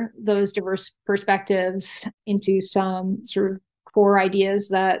together those diverse perspectives into some sort of core ideas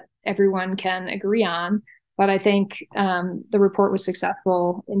that everyone can agree on. But I think the report was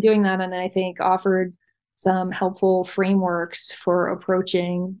successful in doing that, and I think offered some helpful frameworks for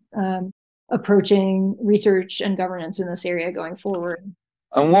approaching research and governance in this area going forward.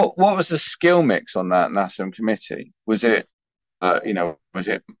 And what was the skill mix on that NASEM committee? Was it was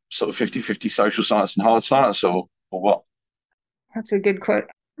it sort of 50-50 social science and hard science, or what? That's a good quote.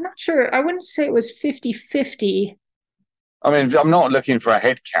 I'm not sure. I wouldn't say it was 50-50. I mean, I'm not looking for a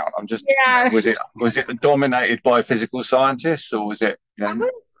head count. I'm just, was it dominated by physical scientists, or was it,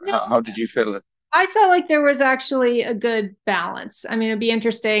 how did you feel it? I felt like there was actually a good balance. I mean, it'd be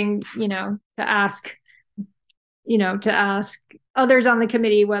interesting, to ask others on the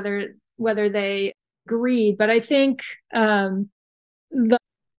committee whether they agreed. But I think there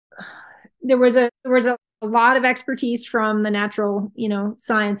was a lot of expertise from the natural,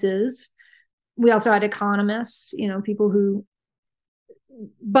 sciences. We also had economists, people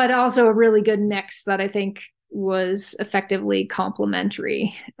but also a really good mix that I think was effectively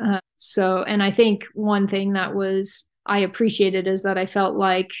complementary. And I think one thing that I appreciated is that I felt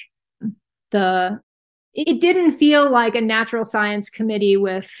like it didn't feel like a natural science committee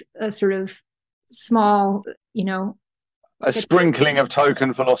with a sort of small, a sprinkling of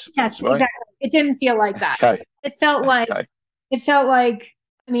token philosophers. Yes, right? Exactly. It didn't feel like that. Okay. It felt like,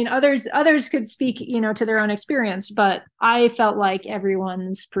 I mean, others could speak, to their own experience, but I felt like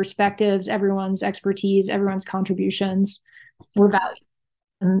everyone's perspectives, everyone's expertise, everyone's contributions were valued.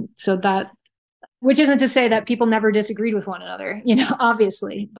 And so which isn't to say that people never disagreed with one another,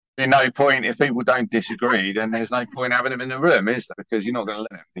 obviously. There's no point if people don't disagree, then there's no point having them in the room, is there? Because you're not going to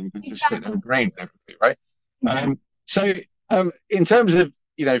learn anything. You can just sit there and agree with everything, right? Exactly. In terms of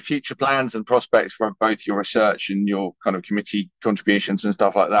future plans and prospects for both your research and your kind of committee contributions and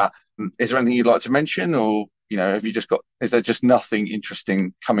stuff like that, is there anything you'd like to mention, or is there just nothing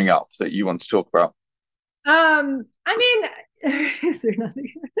interesting coming up that you want to talk about? I mean, is there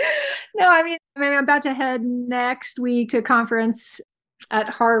nothing? No, I mean, I'm about to head next week to a conference at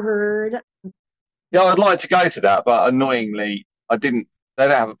Harvard. Yeah, I'd like to go to that, but annoyingly, they don't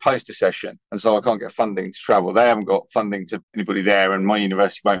have a poster session, and so I can't get funding to travel. They haven't got funding to anybody there, and my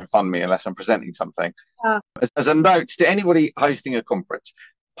university won't fund me unless I'm presenting something. As a note to anybody hosting a conference,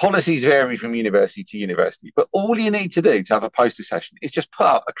 policies vary from university to university, but all you need to do to have a poster session is just put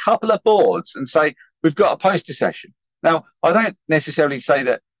up a couple of boards and say, we've got a poster session. Now, I don't necessarily say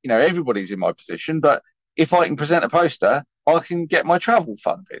that, everybody's in my position, but if I can present a poster, I can get my travel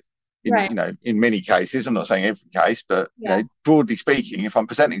funded. In many cases, I'm not saying every case, but broadly speaking, if I'm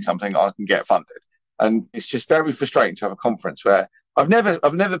presenting something, I can get funded. And it's just very frustrating to have a conference where I've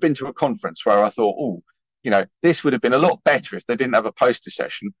never been to a conference where I thought, oh, this would have been a lot better if they didn't have a poster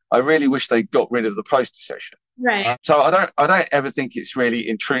session. I really wish they got rid of the poster session. Right. So I don't ever think it's really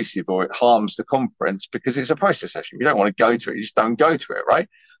intrusive or it harms the conference because it's a poster session. You don't want to go to it, you just don't go to it, right?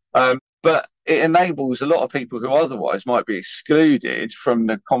 But it enables a lot of people who otherwise might be excluded from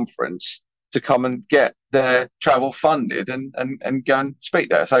the conference to come and get their travel funded and go and speak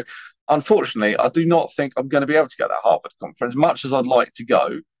there. So unfortunately, I do not think I'm going to be able to go to that Harvard conference, much as I'd like to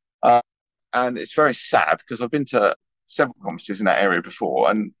go. And it's very sad because I've been to several conferences in that area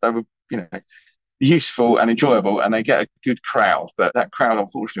before, and they were, useful and enjoyable, and they get a good crowd. But that crowd,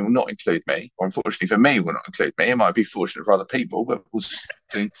 unfortunately, will not include me, or unfortunately for me, will not include me. It might be fortunate for other people, but we'll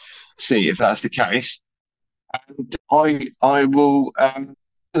see if that's the case. And I will,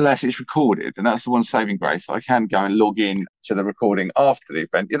 unless it's recorded, and that's the one saving grace. I can go and log in to the recording after the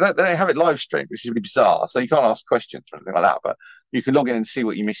event. They don't have it live streamed, which is really bizarre. So you can't ask questions or anything like that, but you can log in and see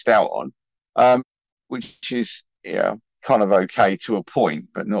what you missed out on, which is kind of okay to a point,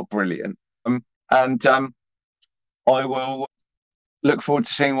 but not brilliant. And I will look forward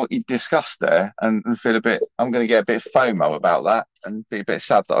to seeing what you discussed there, and feel I'm going to get a bit of FOMO about that and be a bit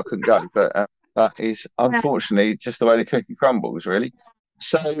sad that I couldn't go, but that is unfortunately just the way the cookie crumbles, really.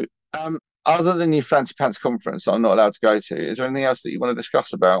 So other than your Fancy Pants conference I'm not allowed to go to, is there anything else that you want to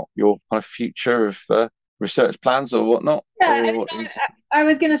discuss about your kind of future of research plans or whatnot? I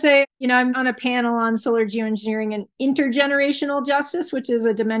was going to say, I'm on a panel on solar geoengineering and intergenerational justice, which is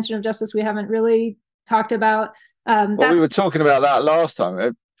a dimension of justice we haven't really talked about. We were talking about that last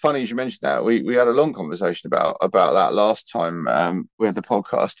time. Funny you should mention that. We had a long conversation about that last time we had the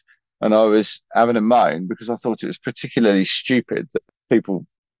podcast, and I was having a moan because I thought it was particularly stupid that people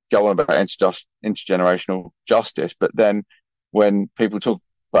go on about intergenerational justice, but then when people talk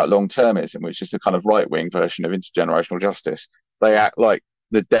about long-termism, which is the kind of right-wing version of intergenerational justice, they act like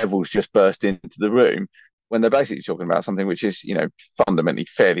the devil's just burst into the room when they're basically talking about something which is, fundamentally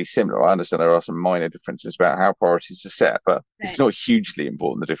fairly similar. I understand there are some minor differences about how priorities are set, but it's not hugely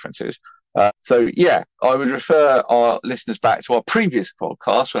important, the differences. So I would refer our listeners back to our previous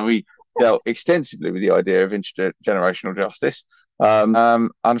podcast when we dealt extensively with the idea of intergenerational justice. I'm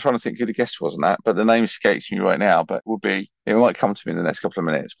trying to think who the guest was on that, but the name escapes me right now. But it might come to me in the next couple of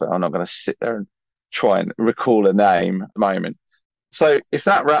minutes, but I'm not going to sit there and try and recall a name at the moment. So if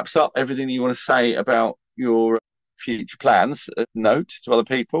that wraps up everything you want to say about your future plans, note to other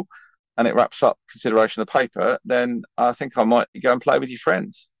people, and it wraps up consideration of the paper, then I think I might go and play with your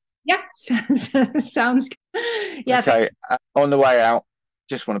friends. Yeah, sounds good. Yeah. Okay, on the way out,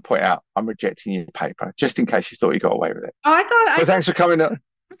 just want to point out I'm rejecting your paper, just in case you thought you got away with it. Oh, I thought. Well, thanks for coming on.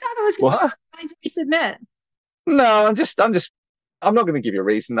 I thought it was what? Resubmit. No, I'm not going to give you a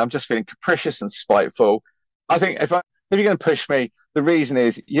reason. I'm just feeling capricious and spiteful. I think if you're going to push me, the reason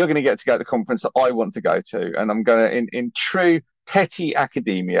is you're going to get to go to the conference that I want to go to, and I'm going to, in true petty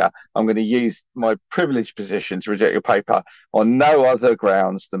academia, I'm going to use my privileged position to reject your paper on no other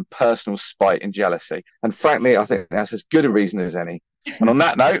grounds than personal spite and jealousy. And frankly, I think that's as good a reason as any. And on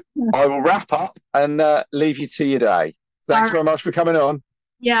that note, I will wrap up and leave you to your day. Thanks very much for coming on.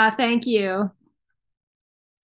 Yeah, thank you.